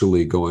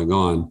actually going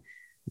on.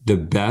 The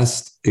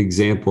best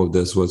example of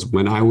this was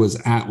when I was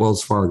at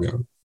Wells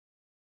Fargo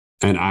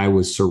and I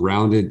was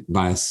surrounded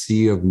by a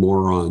sea of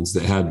morons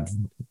that had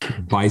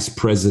vice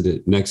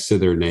president next to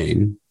their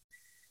name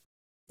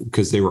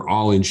because they were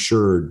all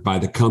insured by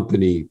the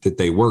company that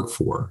they work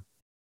for,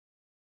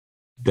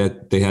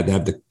 that they had to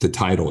have the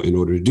title in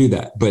order to do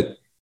that. But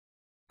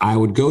I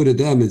would go to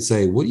them and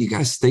say, what do you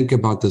guys think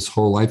about this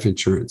whole life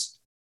insurance?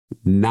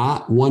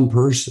 Not one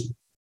person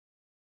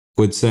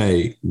would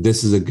say,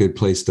 this is a good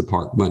place to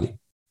park money.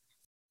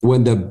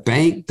 When the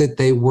bank that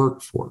they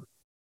work for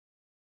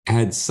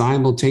had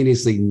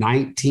simultaneously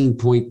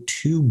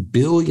 $19.2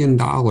 billion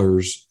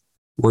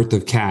worth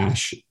of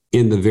cash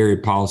in the very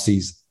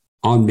policies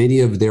on many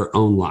of their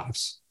own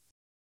lives.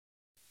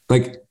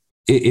 Like,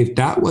 if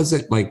that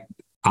wasn't like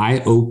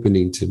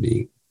eye-opening to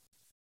me,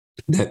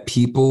 that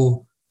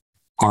people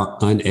are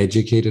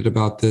uneducated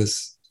about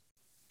this,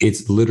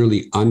 it's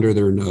literally under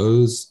their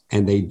nose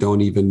and they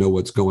don't even know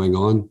what's going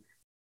on.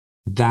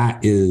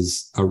 That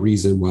is a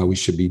reason why we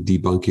should be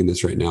debunking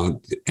this right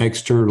now.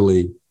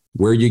 Externally,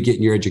 where are you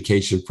getting your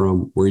education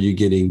from? Where are you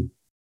getting,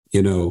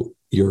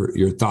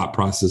 your thought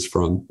process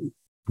from?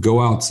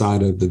 Go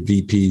outside of the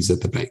VPs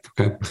at the bank,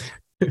 okay?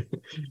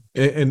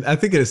 And I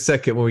think in a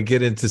second, when we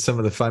get into some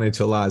of the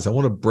financial lies, I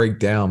want to break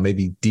down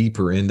maybe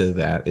deeper into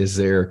that. Is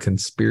there a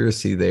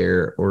conspiracy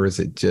there, or is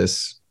it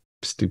just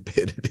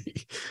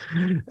stupidity?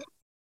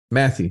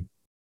 Matthew,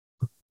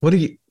 what do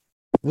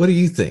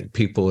you think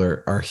people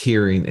are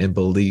hearing and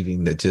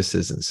believing that just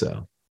isn't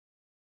so?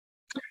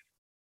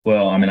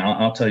 Well, I mean,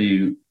 I'll tell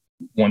you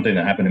one thing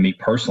that happened to me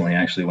personally,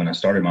 actually, when I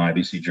started my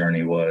IBC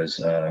journey was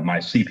my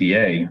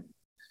CPA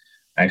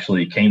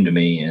actually came to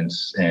me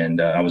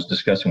and I was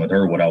discussing with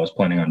her what I was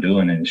planning on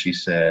doing. And she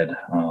said,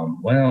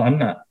 well,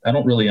 I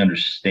don't really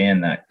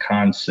understand that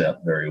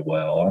concept very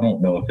well. I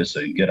don't know if it's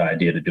a good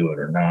idea to do it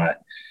or not.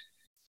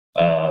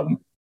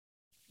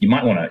 You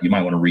might want to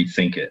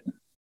rethink it.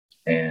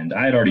 And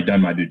I had already done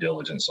my due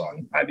diligence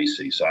on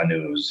IBC, so I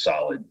knew it was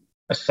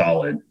a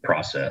solid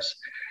process.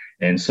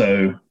 And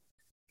so,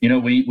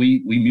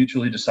 we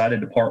mutually decided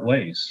to part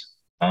ways.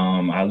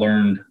 I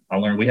learned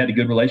we had a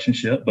good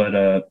relationship,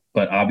 but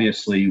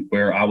obviously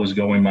where I was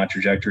going, my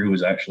trajectory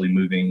was actually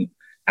moving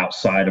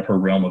outside of her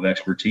realm of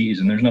expertise,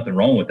 and there's nothing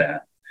wrong with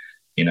that.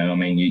 I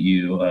mean,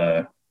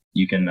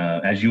 you can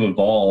as you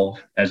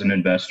evolve as an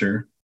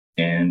investor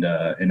and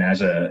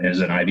as an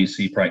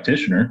IBC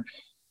practitioner,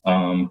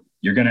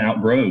 you're going to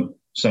outgrow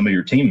some of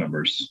your team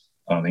members,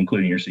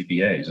 including your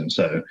CPAs, and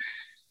so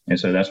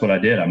that's what I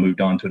did. I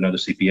moved on to another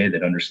CPA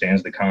that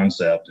understands the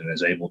concept and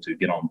is able to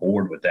get on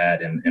board with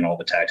that and all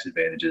the tax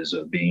advantages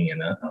of being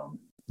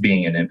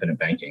in infinite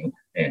banking.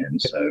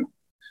 And so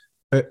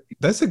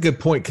that's a good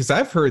point, because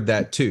I've heard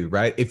that too,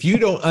 right? If you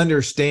don't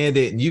understand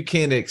it and you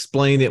can't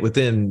explain it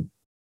within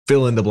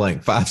fill in the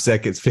blank, 5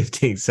 seconds,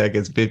 15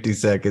 seconds, 50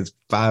 seconds,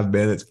 5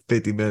 minutes,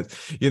 50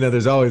 minutes,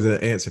 there's always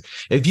an answer.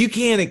 If you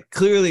can't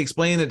clearly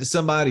explain it to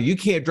somebody, you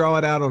can't draw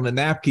it out on a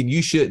napkin,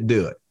 you shouldn't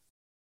do it.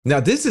 Now,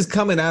 this is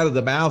coming out of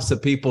the mouths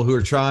of people who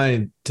are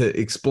trying to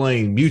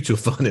explain mutual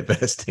fund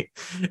investing.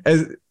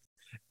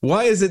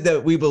 Why is it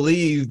that we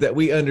believe that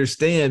we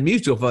understand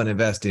mutual fund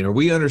investing or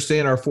we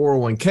understand our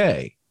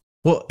 401k?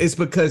 Well, it's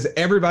because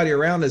everybody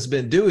around us has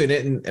been doing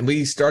it, and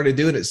we started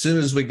doing it as soon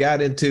as we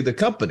got into the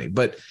company.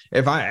 But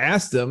if I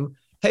asked them,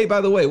 hey,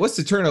 by the way, what's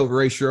the turnover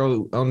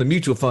ratio on the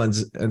mutual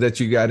funds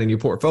that you got in your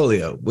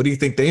portfolio? What do you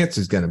think the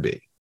answer is going to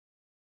be?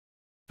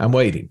 I'm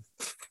waiting.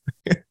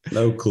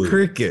 No clue.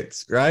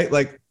 Crickets, right?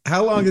 Like,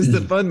 how long has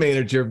the fund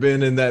manager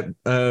been in that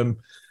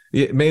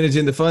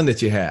managing the fund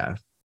that you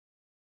have?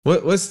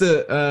 What's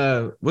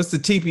the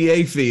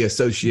TPA fee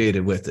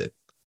associated with it?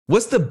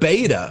 What's the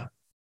beta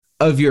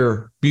of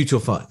your mutual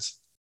funds?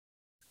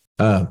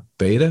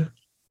 Beta?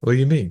 What do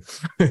you mean?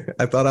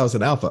 I thought I was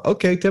an alpha.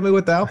 Okay, tell me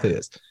what the alpha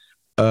is.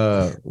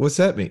 What's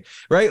that mean?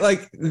 Right?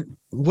 Like,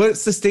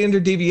 what's the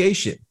standard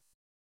deviation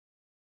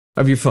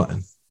of your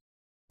fund?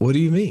 What do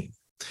you mean?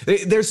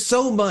 There's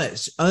so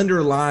much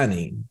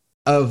underlining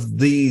of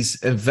these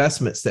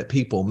investments that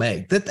people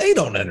make that they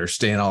don't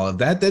understand all of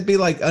that. That'd be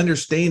like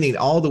understanding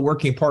all the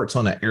working parts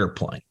on an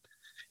airplane.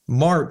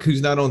 Mark,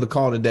 who's not on the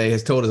call today,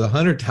 has told us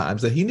 100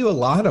 times that he knew a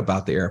lot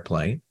about the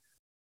airplane,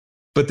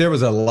 but there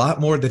was a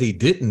lot more that he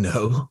didn't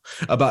know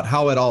about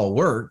how it all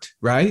worked,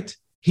 right?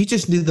 He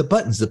just knew the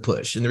buttons to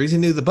push. And the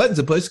reason he knew the buttons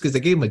to push is because they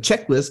gave him a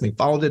checklist and he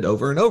followed it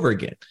over and over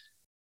again.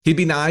 He'd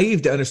be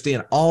naive to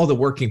understand all the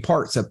working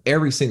parts of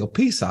every single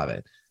piece of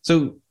it.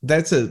 So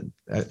that's a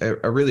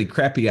a really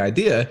crappy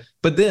idea.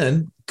 But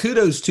then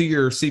kudos to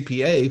your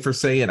CPA for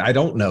saying, I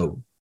don't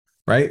know,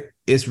 right?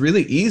 It's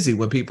really easy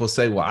when people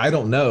say, well, I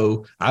don't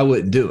know, I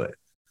wouldn't do it.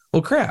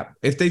 Well, crap.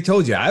 If they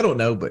told you, I don't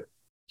know, but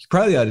you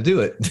probably ought to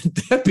do it,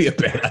 that'd be a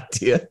bad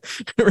idea,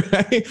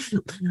 right?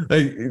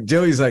 Like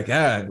Joey's like,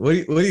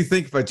 what do you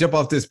think if I jump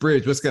off this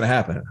bridge? What's going to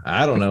happen?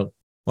 I don't know.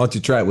 Why don't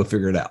you try it? We'll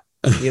figure it out.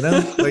 You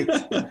know, like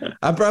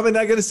I'm probably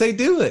not going to say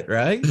do it,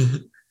 right?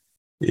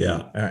 Yeah.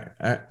 All right.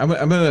 I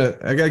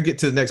got to get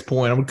to the next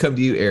point. I'm going to come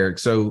to you, Eric.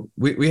 So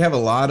we have a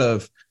lot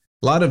of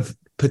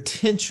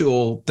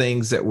potential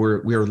things that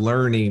we're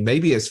learning,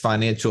 maybe as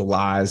financial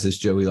lies, as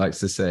Joey likes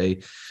to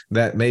say,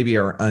 that maybe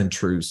are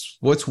untruths.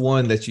 What's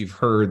one that you've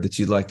heard that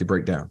you'd like to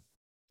break down?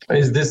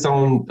 Is this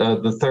on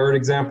the third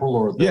example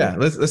or? Yeah,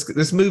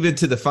 let's move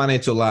into the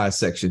financial lies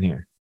section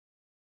here.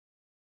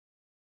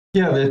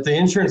 Yeah, that the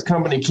insurance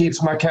company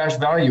keeps my cash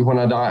value when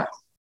I die.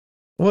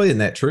 Well, isn't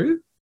that true?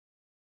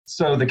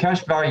 So the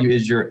cash value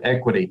is your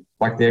equity,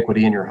 like the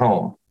equity in your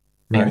home.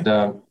 Right.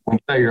 And when you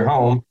sell your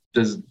home,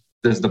 does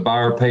the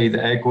buyer pay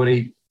the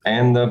equity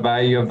and the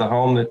value of the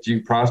home that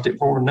you priced it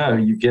for? No,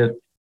 you get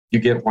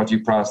what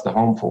you priced the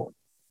home for.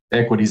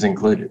 Equity's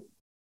included.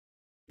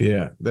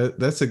 Yeah,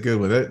 that's a good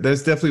one.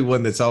 That's definitely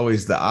one that's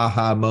always the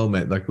aha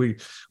moment. Like we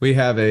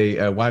have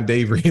a Why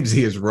Dave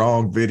Ramsey is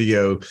Wrong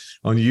video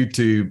on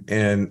YouTube,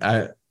 and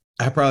I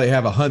probably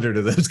have 100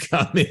 of those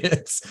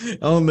comments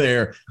on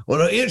there. Well,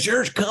 the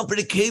insurance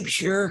company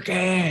keeps your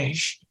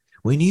cash.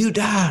 When you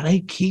die, they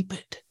keep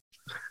it.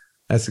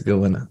 That's a good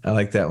one. I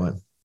like that one.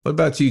 What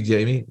about you,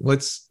 Jamie?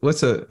 What's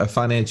a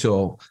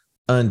financial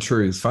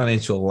untruth,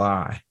 financial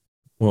lie?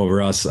 Well,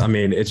 Russ, I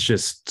mean, it's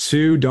just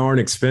too darn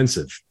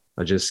expensive.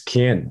 I just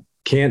can't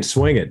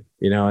swing it.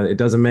 You know, it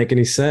doesn't make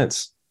any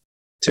sense.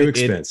 Too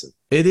expensive.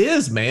 It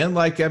is, man.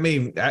 Like, I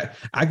mean,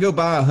 I go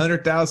buy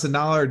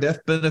 $100,000 death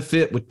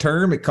benefit with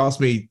term. It costs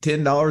me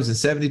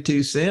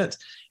 $10.72.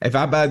 If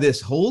I buy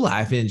this whole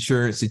life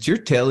insurance that you're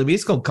telling me,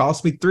 it's going to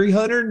cost me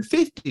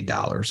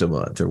 $350 a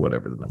month or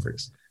whatever the number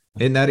is.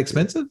 Isn't that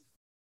expensive?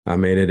 I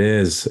mean, it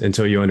is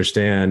until you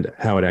understand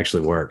how it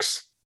actually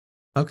works.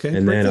 Okay.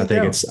 And then I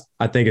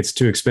think it's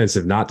too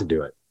expensive not to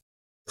do it.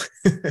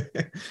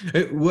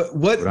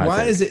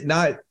 Why is it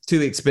not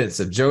too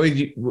expensive,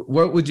 Joey?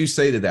 What would you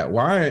say to that?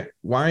 Why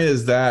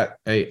is that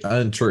a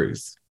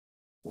untruth?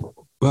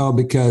 Well,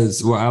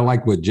 because I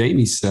like what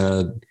Jamie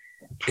said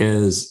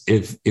is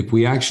if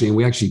we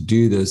actually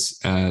do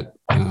this at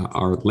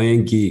our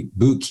Land Geek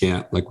boot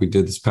camp, like we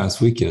did this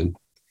past weekend,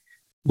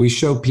 we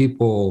show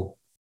people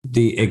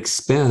the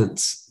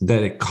expense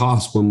that it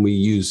costs when we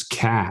use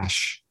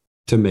cash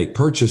to make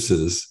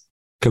purchases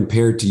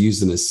compared to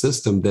using a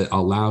system that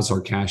allows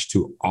our cash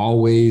to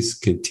always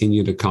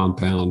continue to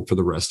compound for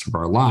the rest of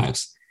our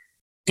lives.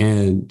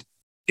 And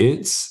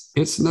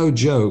it's no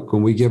joke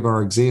when we give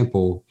our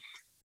example,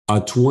 a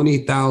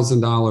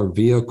 $20,000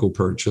 vehicle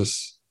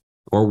purchase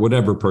or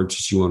whatever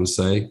purchase you want to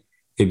say,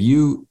 if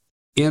you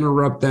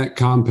interrupt that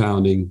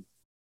compounding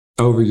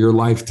over your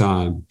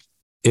lifetime,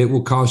 it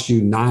will cost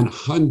you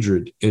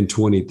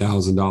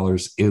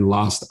 $920,000 in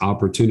lost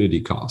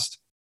opportunity cost.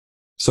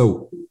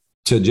 So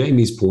to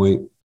Jamie's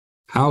point,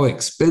 how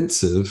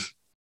expensive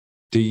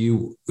do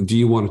you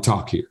want to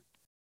talk here?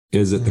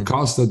 Is it the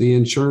cost of the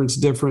insurance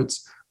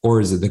difference, or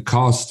is it the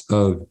cost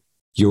of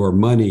your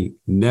money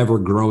never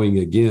growing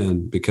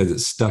again because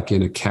it's stuck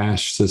in a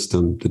cash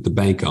system that the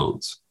bank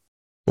owns?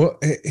 Well,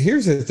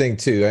 here's the thing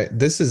too.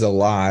 This is a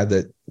lie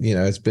that,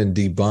 it's been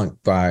debunked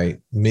by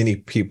many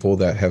people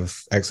that have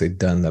actually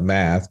done the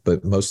math,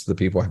 but most of the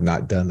people have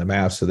not done the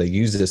math. So they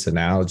use this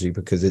analogy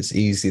because it's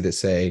easy to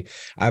say,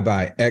 I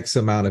buy X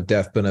amount of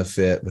death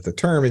benefit with a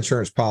term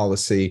insurance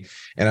policy,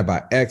 and I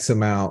buy X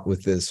amount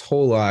with this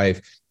whole life.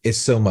 It's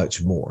so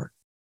much more.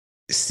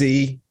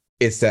 See,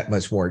 it's that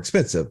much more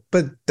expensive,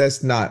 but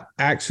that's not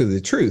actually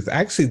the truth.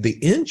 Actually,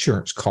 the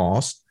insurance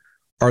costs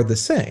are the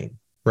same.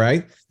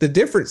 Right? The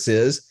difference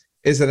is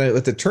that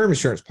with the term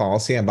insurance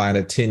policy, I'm buying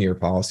a 10-year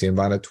policy, I'm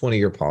buying a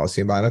 20-year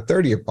policy, I'm buying a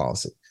 30-year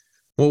policy.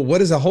 Well,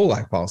 what is a whole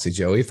life policy,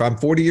 Joey? If I'm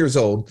 40 years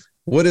old,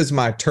 what is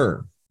my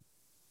term?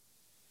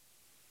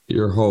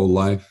 Your whole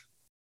life.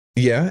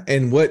 Yeah.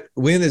 And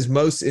when is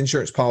most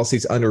insurance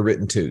policies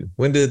underwritten to?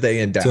 When did they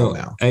end down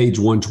now? Age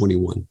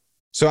 121.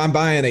 So I'm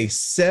buying a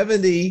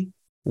 81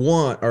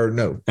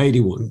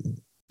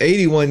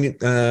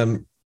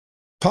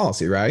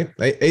 policy, right?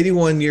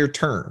 81-year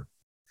term.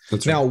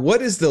 That's now, right.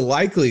 what is the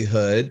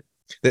likelihood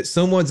that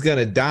someone's going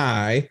to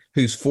die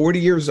who's 40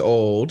 years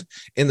old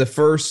in the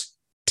first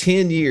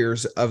 10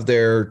 years of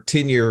their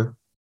 10-year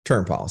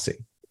term policy?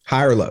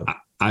 High or low?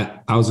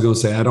 I was going to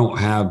say I don't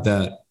have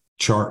that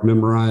chart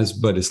memorized,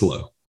 but it's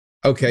low.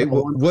 Okay.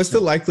 Well, what's the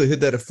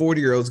likelihood that a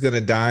 40-year-old is going to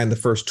die in the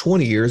first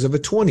 20 years of a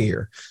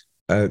 20-year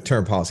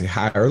term policy?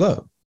 High or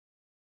low?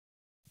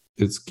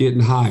 It's getting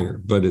higher,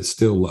 but it's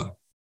still low.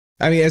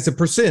 I mean, as a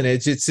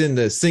percentage, it's in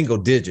the single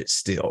digits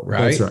still,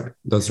 right?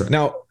 That's right.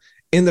 Now,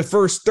 in the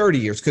first 30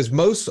 years, because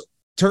most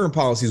term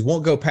policies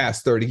won't go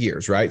past 30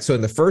 years, right? So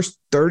in the first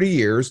 30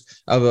 years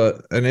of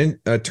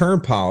a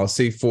term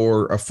policy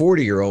for a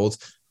 40-year-old,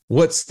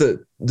 what's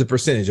the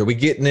percentage? Are we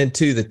getting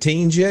into the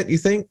teens yet, you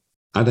think?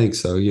 I think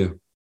so, yeah.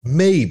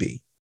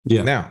 Maybe.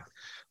 Yeah. Now,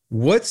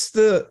 what's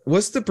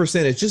the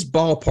percentage? Just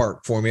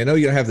ballpark for me. I know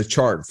you don't have the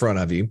chart in front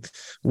of you.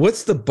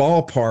 What's the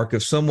ballpark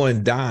of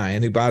someone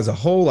dying who buys a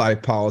whole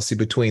life policy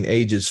between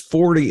ages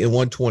 40 and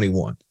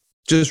 121?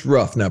 Just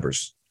rough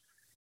numbers.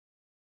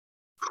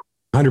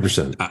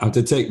 100%. I have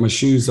to take my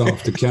shoes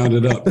off to count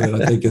it up, but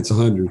I think it's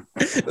 100.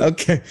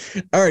 Okay.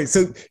 All right.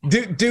 So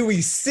do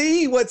we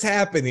see what's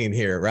happening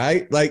here,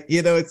 right? Like,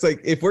 it's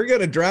like if we're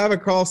going to drive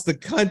across the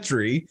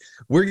country,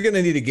 we're going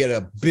to need to get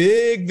a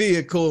big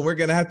vehicle and we're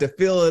going to have to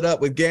fill it up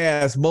with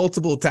gas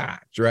multiple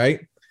times,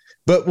 right?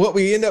 But what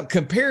we end up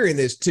comparing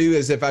this to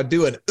is if I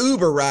do an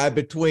Uber ride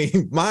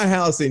between my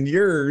house and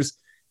yours,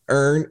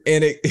 and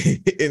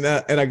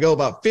I go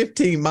about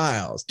 15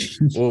 miles.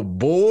 Well,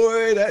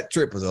 boy, that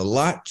trip was a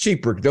lot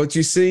cheaper. Don't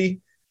you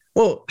see?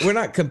 Well, we're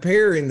not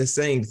comparing the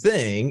same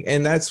thing.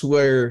 And that's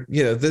where,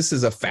 this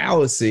is a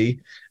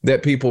fallacy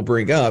that people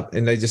bring up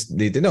and they just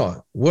need to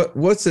know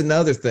what's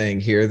another thing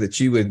here that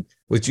you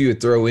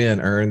would throw in,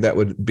 Ern, that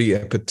would be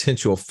a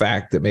potential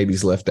fact that maybe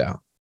is left out.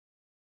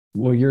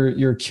 Well,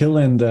 you're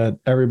killing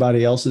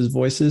everybody else's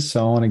voices.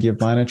 So I want to give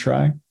mine a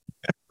try.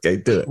 Okay,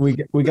 do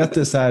it. We got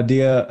this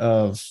idea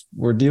of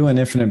we're doing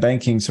infinite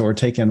banking, so we're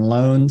taking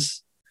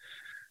loans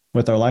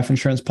with our life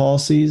insurance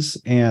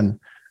policies, and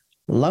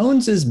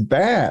loans is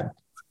bad.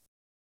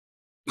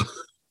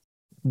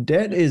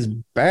 Debt is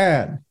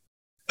bad.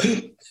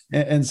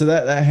 And so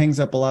that hangs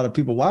up a lot of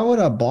people. Why would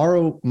I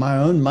borrow my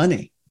own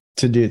money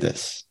to do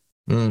this?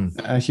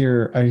 I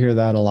hear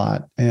that a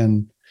lot.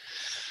 And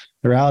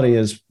the reality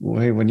is,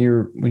 when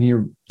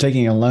you're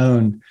taking a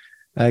loan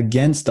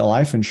against a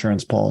life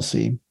insurance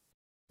policy,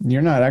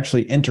 you're not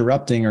actually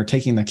interrupting or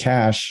taking the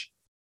cash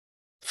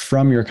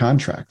from your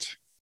contract.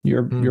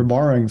 You're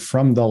borrowing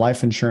from the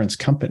life insurance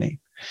company.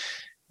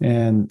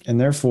 And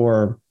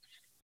therefore,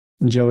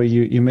 Joey,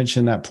 you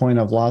mentioned that point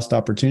of lost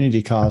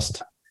opportunity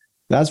cost.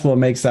 That's what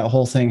makes that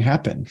whole thing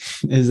happen,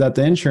 is that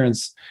the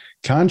insurance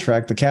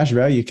contract, the cash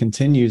value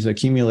continues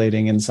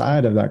accumulating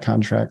inside of that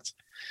contract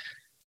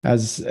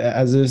as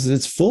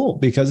it's full,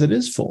 because it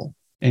is full.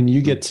 And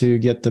you get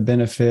the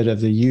benefit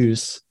of the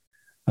use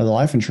of the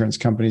life insurance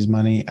company's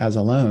money as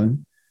a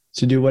loan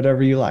to do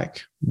whatever you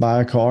like.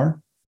 Buy a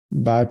car,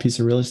 buy a piece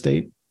of real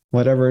estate,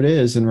 whatever it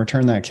is, and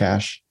return that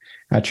cash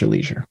at your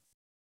leisure.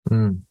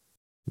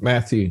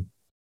 Matthew,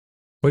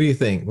 what do you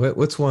think?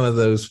 What's one of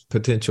those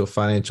potential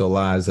financial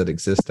lies that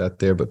exist out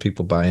there, but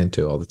people buy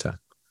into all the time?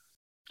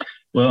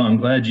 Well, I'm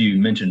glad you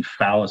mentioned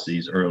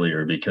fallacies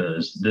earlier,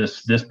 because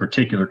this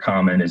particular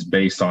comment is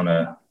based on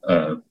a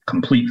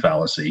complete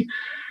fallacy,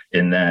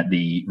 in that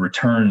the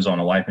returns on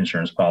a life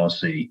insurance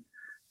policy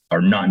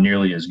are not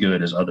nearly as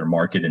good as other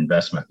market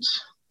investments.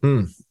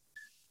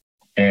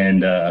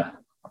 And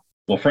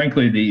well,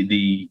 frankly,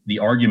 the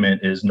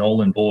argument is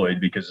null and void,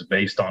 because it's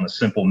based on a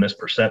simple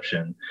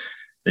misperception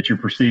that you're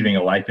perceiving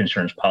a life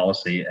insurance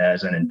policy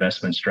as an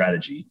investment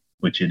strategy,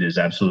 which it is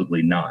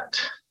absolutely not.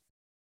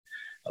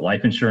 A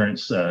life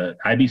insurance,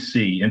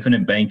 IBC,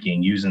 infinite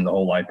banking, using the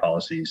whole life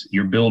policies,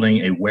 you're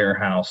building a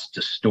warehouse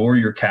to store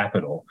your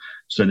capital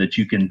so that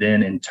you can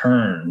then in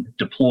turn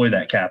deploy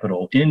that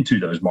capital into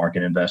those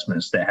market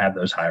investments that have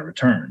those high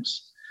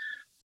returns.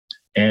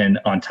 And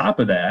on top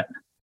of that,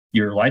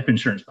 your life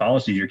insurance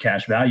policies, your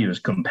cash value is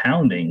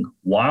compounding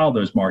while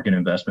those market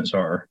investments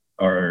are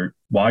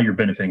while you're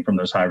benefiting from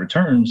those high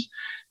returns.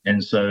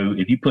 And so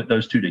if you put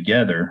those two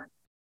together,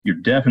 you're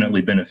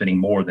definitely benefiting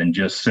more than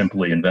just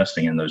simply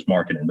investing in those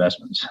market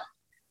investments.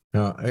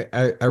 No,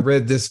 I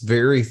read this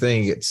very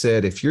thing. It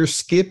said, if you're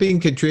skipping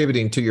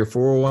contributing to your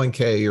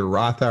 401k or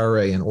Roth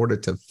IRA in order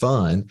to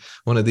fund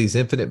one of these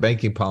infinite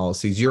banking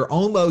policies, you're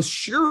almost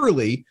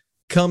surely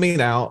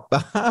coming out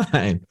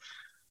behind.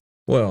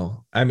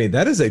 Well, I mean,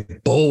 that is a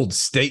bold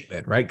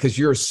statement, right? Because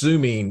you're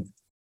assuming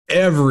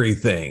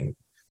everything.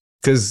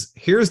 Because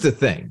here's the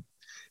thing.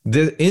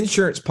 The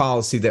insurance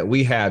policy that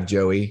we have,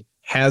 Joey,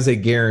 has a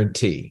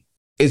guarantee.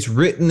 It's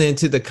written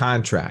into the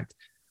contract.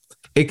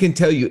 It can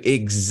tell you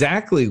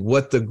exactly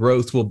what the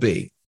growth will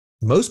be.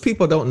 Most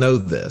people don't know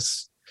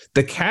this.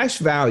 The cash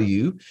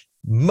value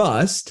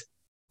must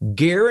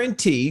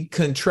guaranteed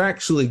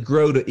contractually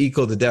grow to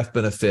equal the death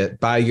benefit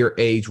by your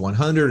age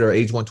 100 or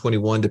age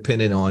 121,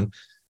 depending on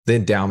the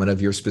endowment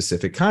of your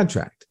specific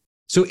contract.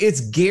 So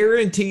it's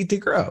guaranteed to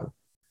grow.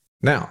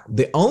 Now,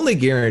 the only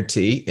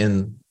guarantee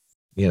in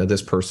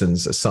this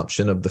person's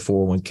assumption of the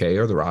 401k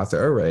or the Roth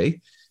IRA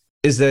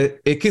is that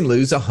it can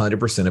lose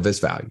 100% of its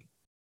value.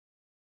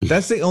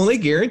 That's the only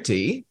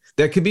guarantee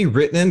that can be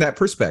written in that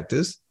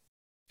prospectus.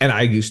 And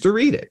I used to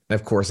read it.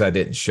 Of course, I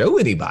didn't show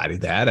anybody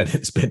that. I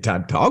didn't spend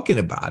time talking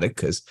about it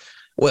because,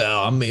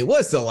 well, I mean,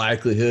 what's the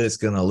likelihood it's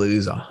going to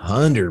lose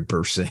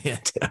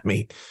 100%? I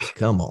mean,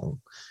 come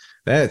on.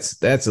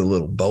 That's a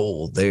little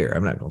bold there.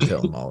 I'm not going to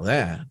tell them all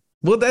that.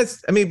 Well,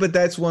 but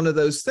that's one of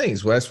those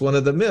things. Well, that's one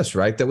of the myths,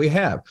 right, that we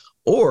have.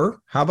 Or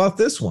how about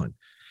this one?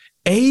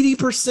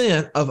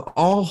 80% of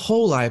all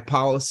whole life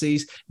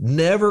policies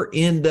never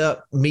end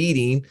up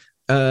meeting,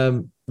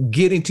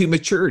 getting to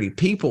maturity.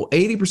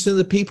 80% of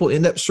the people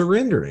end up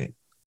surrendering.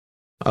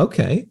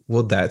 Okay,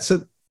 well, that's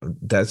a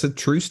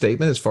true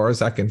statement as far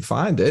as I can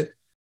find it.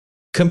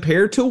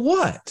 Compared to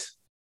what?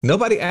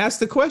 Nobody asked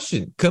the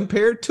question.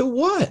 Compared to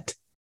what?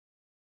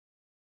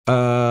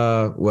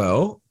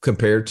 Well,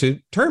 compared to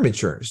term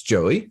insurance,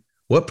 Joey,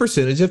 what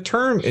percentage of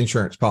term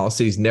insurance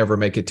policies never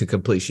make it to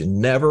completion,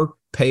 never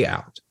pay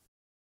out?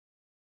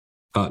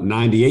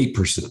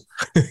 98%.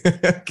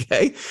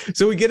 Okay.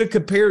 So we get to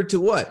compare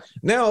to what?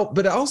 Now,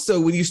 but also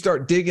when you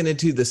start digging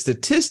into the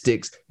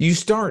statistics, you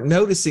start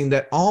noticing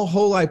that all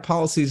whole life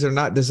policies are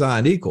not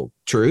designed equal.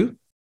 True?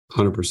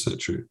 100%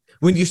 true.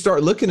 When you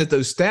start looking at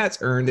those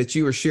stats, Ern, that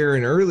you were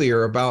sharing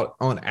earlier about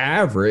on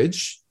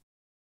average,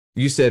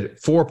 you said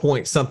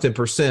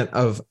 4-point-something%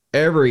 of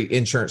every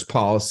insurance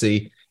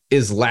policy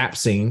is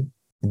lapsing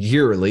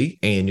yearly,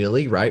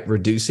 annually, right?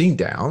 Reducing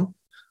down.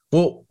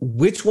 Well,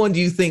 which one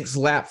do you think's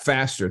lap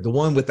faster? The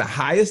one with the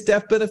highest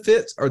death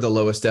benefits or the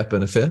lowest death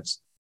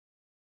benefits?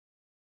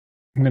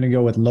 I'm going to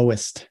go with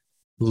lowest.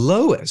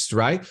 Lowest,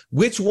 right?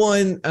 Which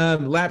one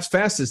laps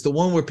fastest? The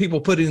one where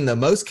people put in the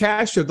most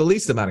cash or the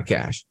least amount of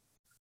cash?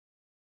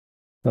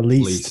 The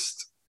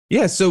least.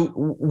 Yeah. So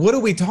what are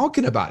we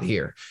talking about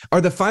here? Are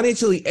the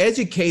financially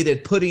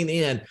educated putting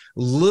in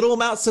little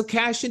amounts of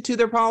cash into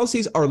their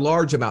policies or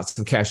large amounts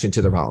of cash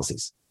into their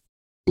policies?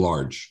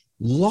 Large,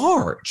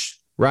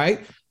 right?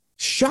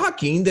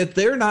 Shocking that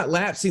they're not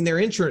lapsing their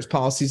insurance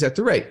policies at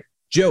the rate.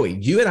 Joey,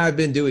 you and I have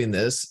been doing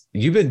this.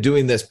 You've been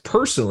doing this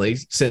personally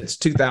since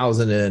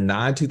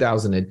 2009,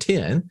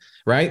 2010,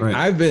 right?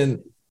 I've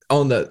been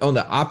on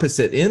the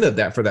opposite end of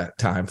that for that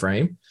time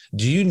frame.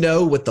 Do you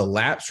know what the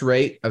lapse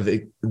rate of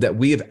it that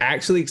we have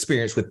actually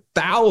experienced with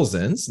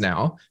thousands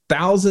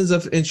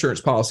of insurance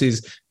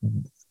policies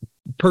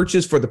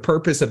purchased for the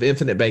purpose of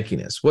infinite banking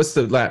is? What's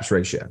the lapse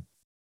ratio?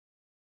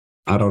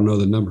 I don't know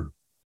the number.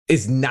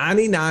 It's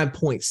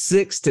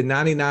 99.6 to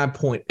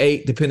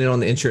 99.8, depending on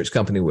the insurance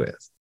company with.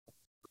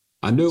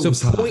 I knew it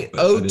was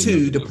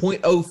 0.02 to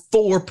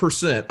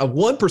 0.04% of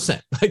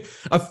 1%, like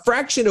a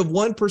fraction of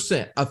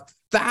 1% of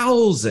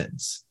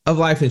thousands of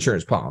life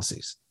insurance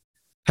policies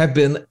have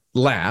been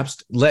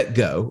lapsed, let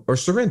go, or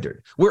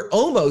surrendered. We're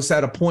almost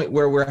at a point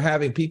where we're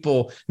having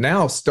people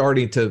now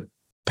starting to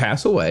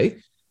pass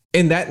away.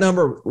 And that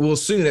number will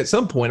soon, at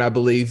some point, I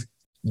believe,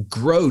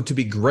 grow to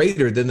be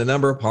greater than the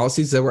number of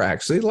policies that were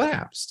actually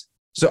lapsed.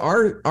 So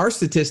our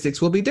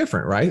statistics will be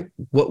different, right?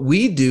 What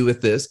we do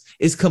with this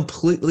is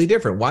completely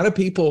different. Why do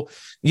people,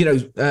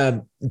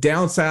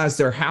 downsize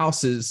their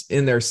houses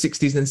in their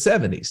 60s and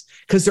 70s?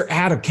 Because they're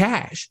out of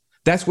cash.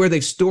 That's where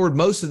they've stored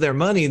most of their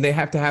money and they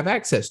have to have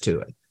access to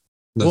it.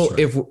 That's right.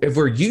 If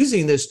we're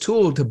using this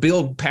tool to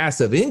build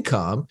passive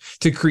income,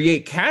 to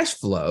create cash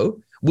flow,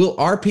 will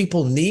our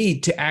people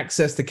need to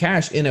access the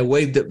cash in a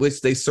way that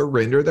which they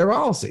surrender their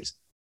policies?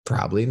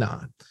 Probably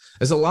not.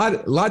 There's a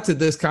lot to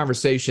this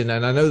conversation,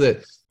 and I know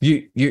that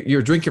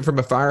you're drinking from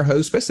a fire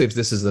hose, especially if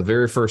this is the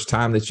very first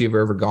time that you've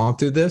ever gone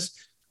through this.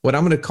 What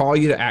I'm going to call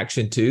you to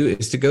action to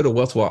is to go to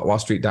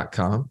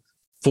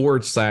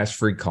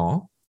wealthwithoutwallstreet.com/free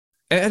call.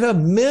 At a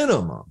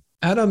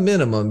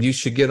minimum, you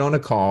should get on a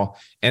call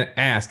and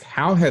ask,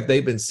 how have they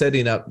been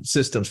setting up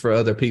systems for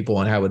other people,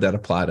 and how would that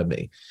apply to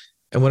me?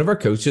 And one of our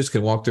coaches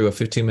can walk through a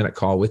 15-minute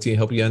call with you and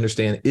help you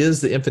understand, is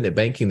the infinite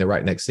banking the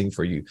right next thing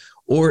for you?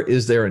 Or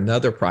is there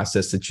another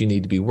process that you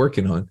need to be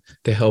working on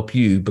to help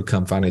you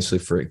become financially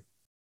free?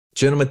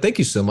 Gentlemen, thank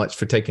you so much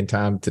for taking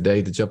time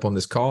today to jump on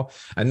this call.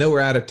 I know we're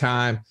out of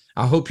time.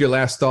 I hope your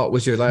last thought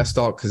was your last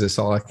thought, because it's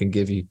all I can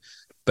give you.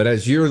 But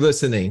as you're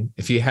listening,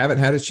 if you haven't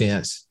had a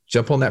chance,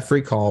 jump on that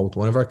free call with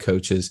one of our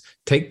coaches.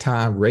 Take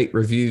time, rate,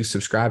 review,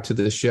 subscribe to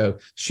this show,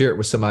 share it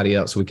with somebody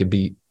else so we can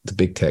beat the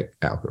big tech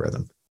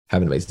algorithm.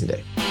 Have an amazing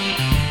day.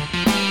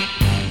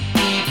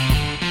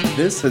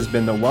 This has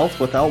been the Wealth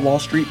Without Wall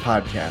Street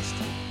podcast.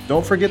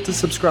 Don't forget to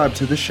subscribe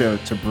to the show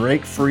to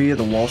break free of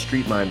the Wall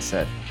Street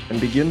mindset and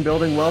begin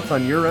building wealth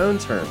on your own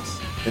terms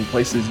in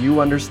places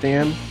you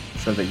understand,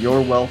 so that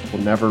your wealth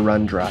will never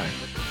run dry.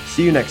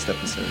 See you next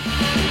episode.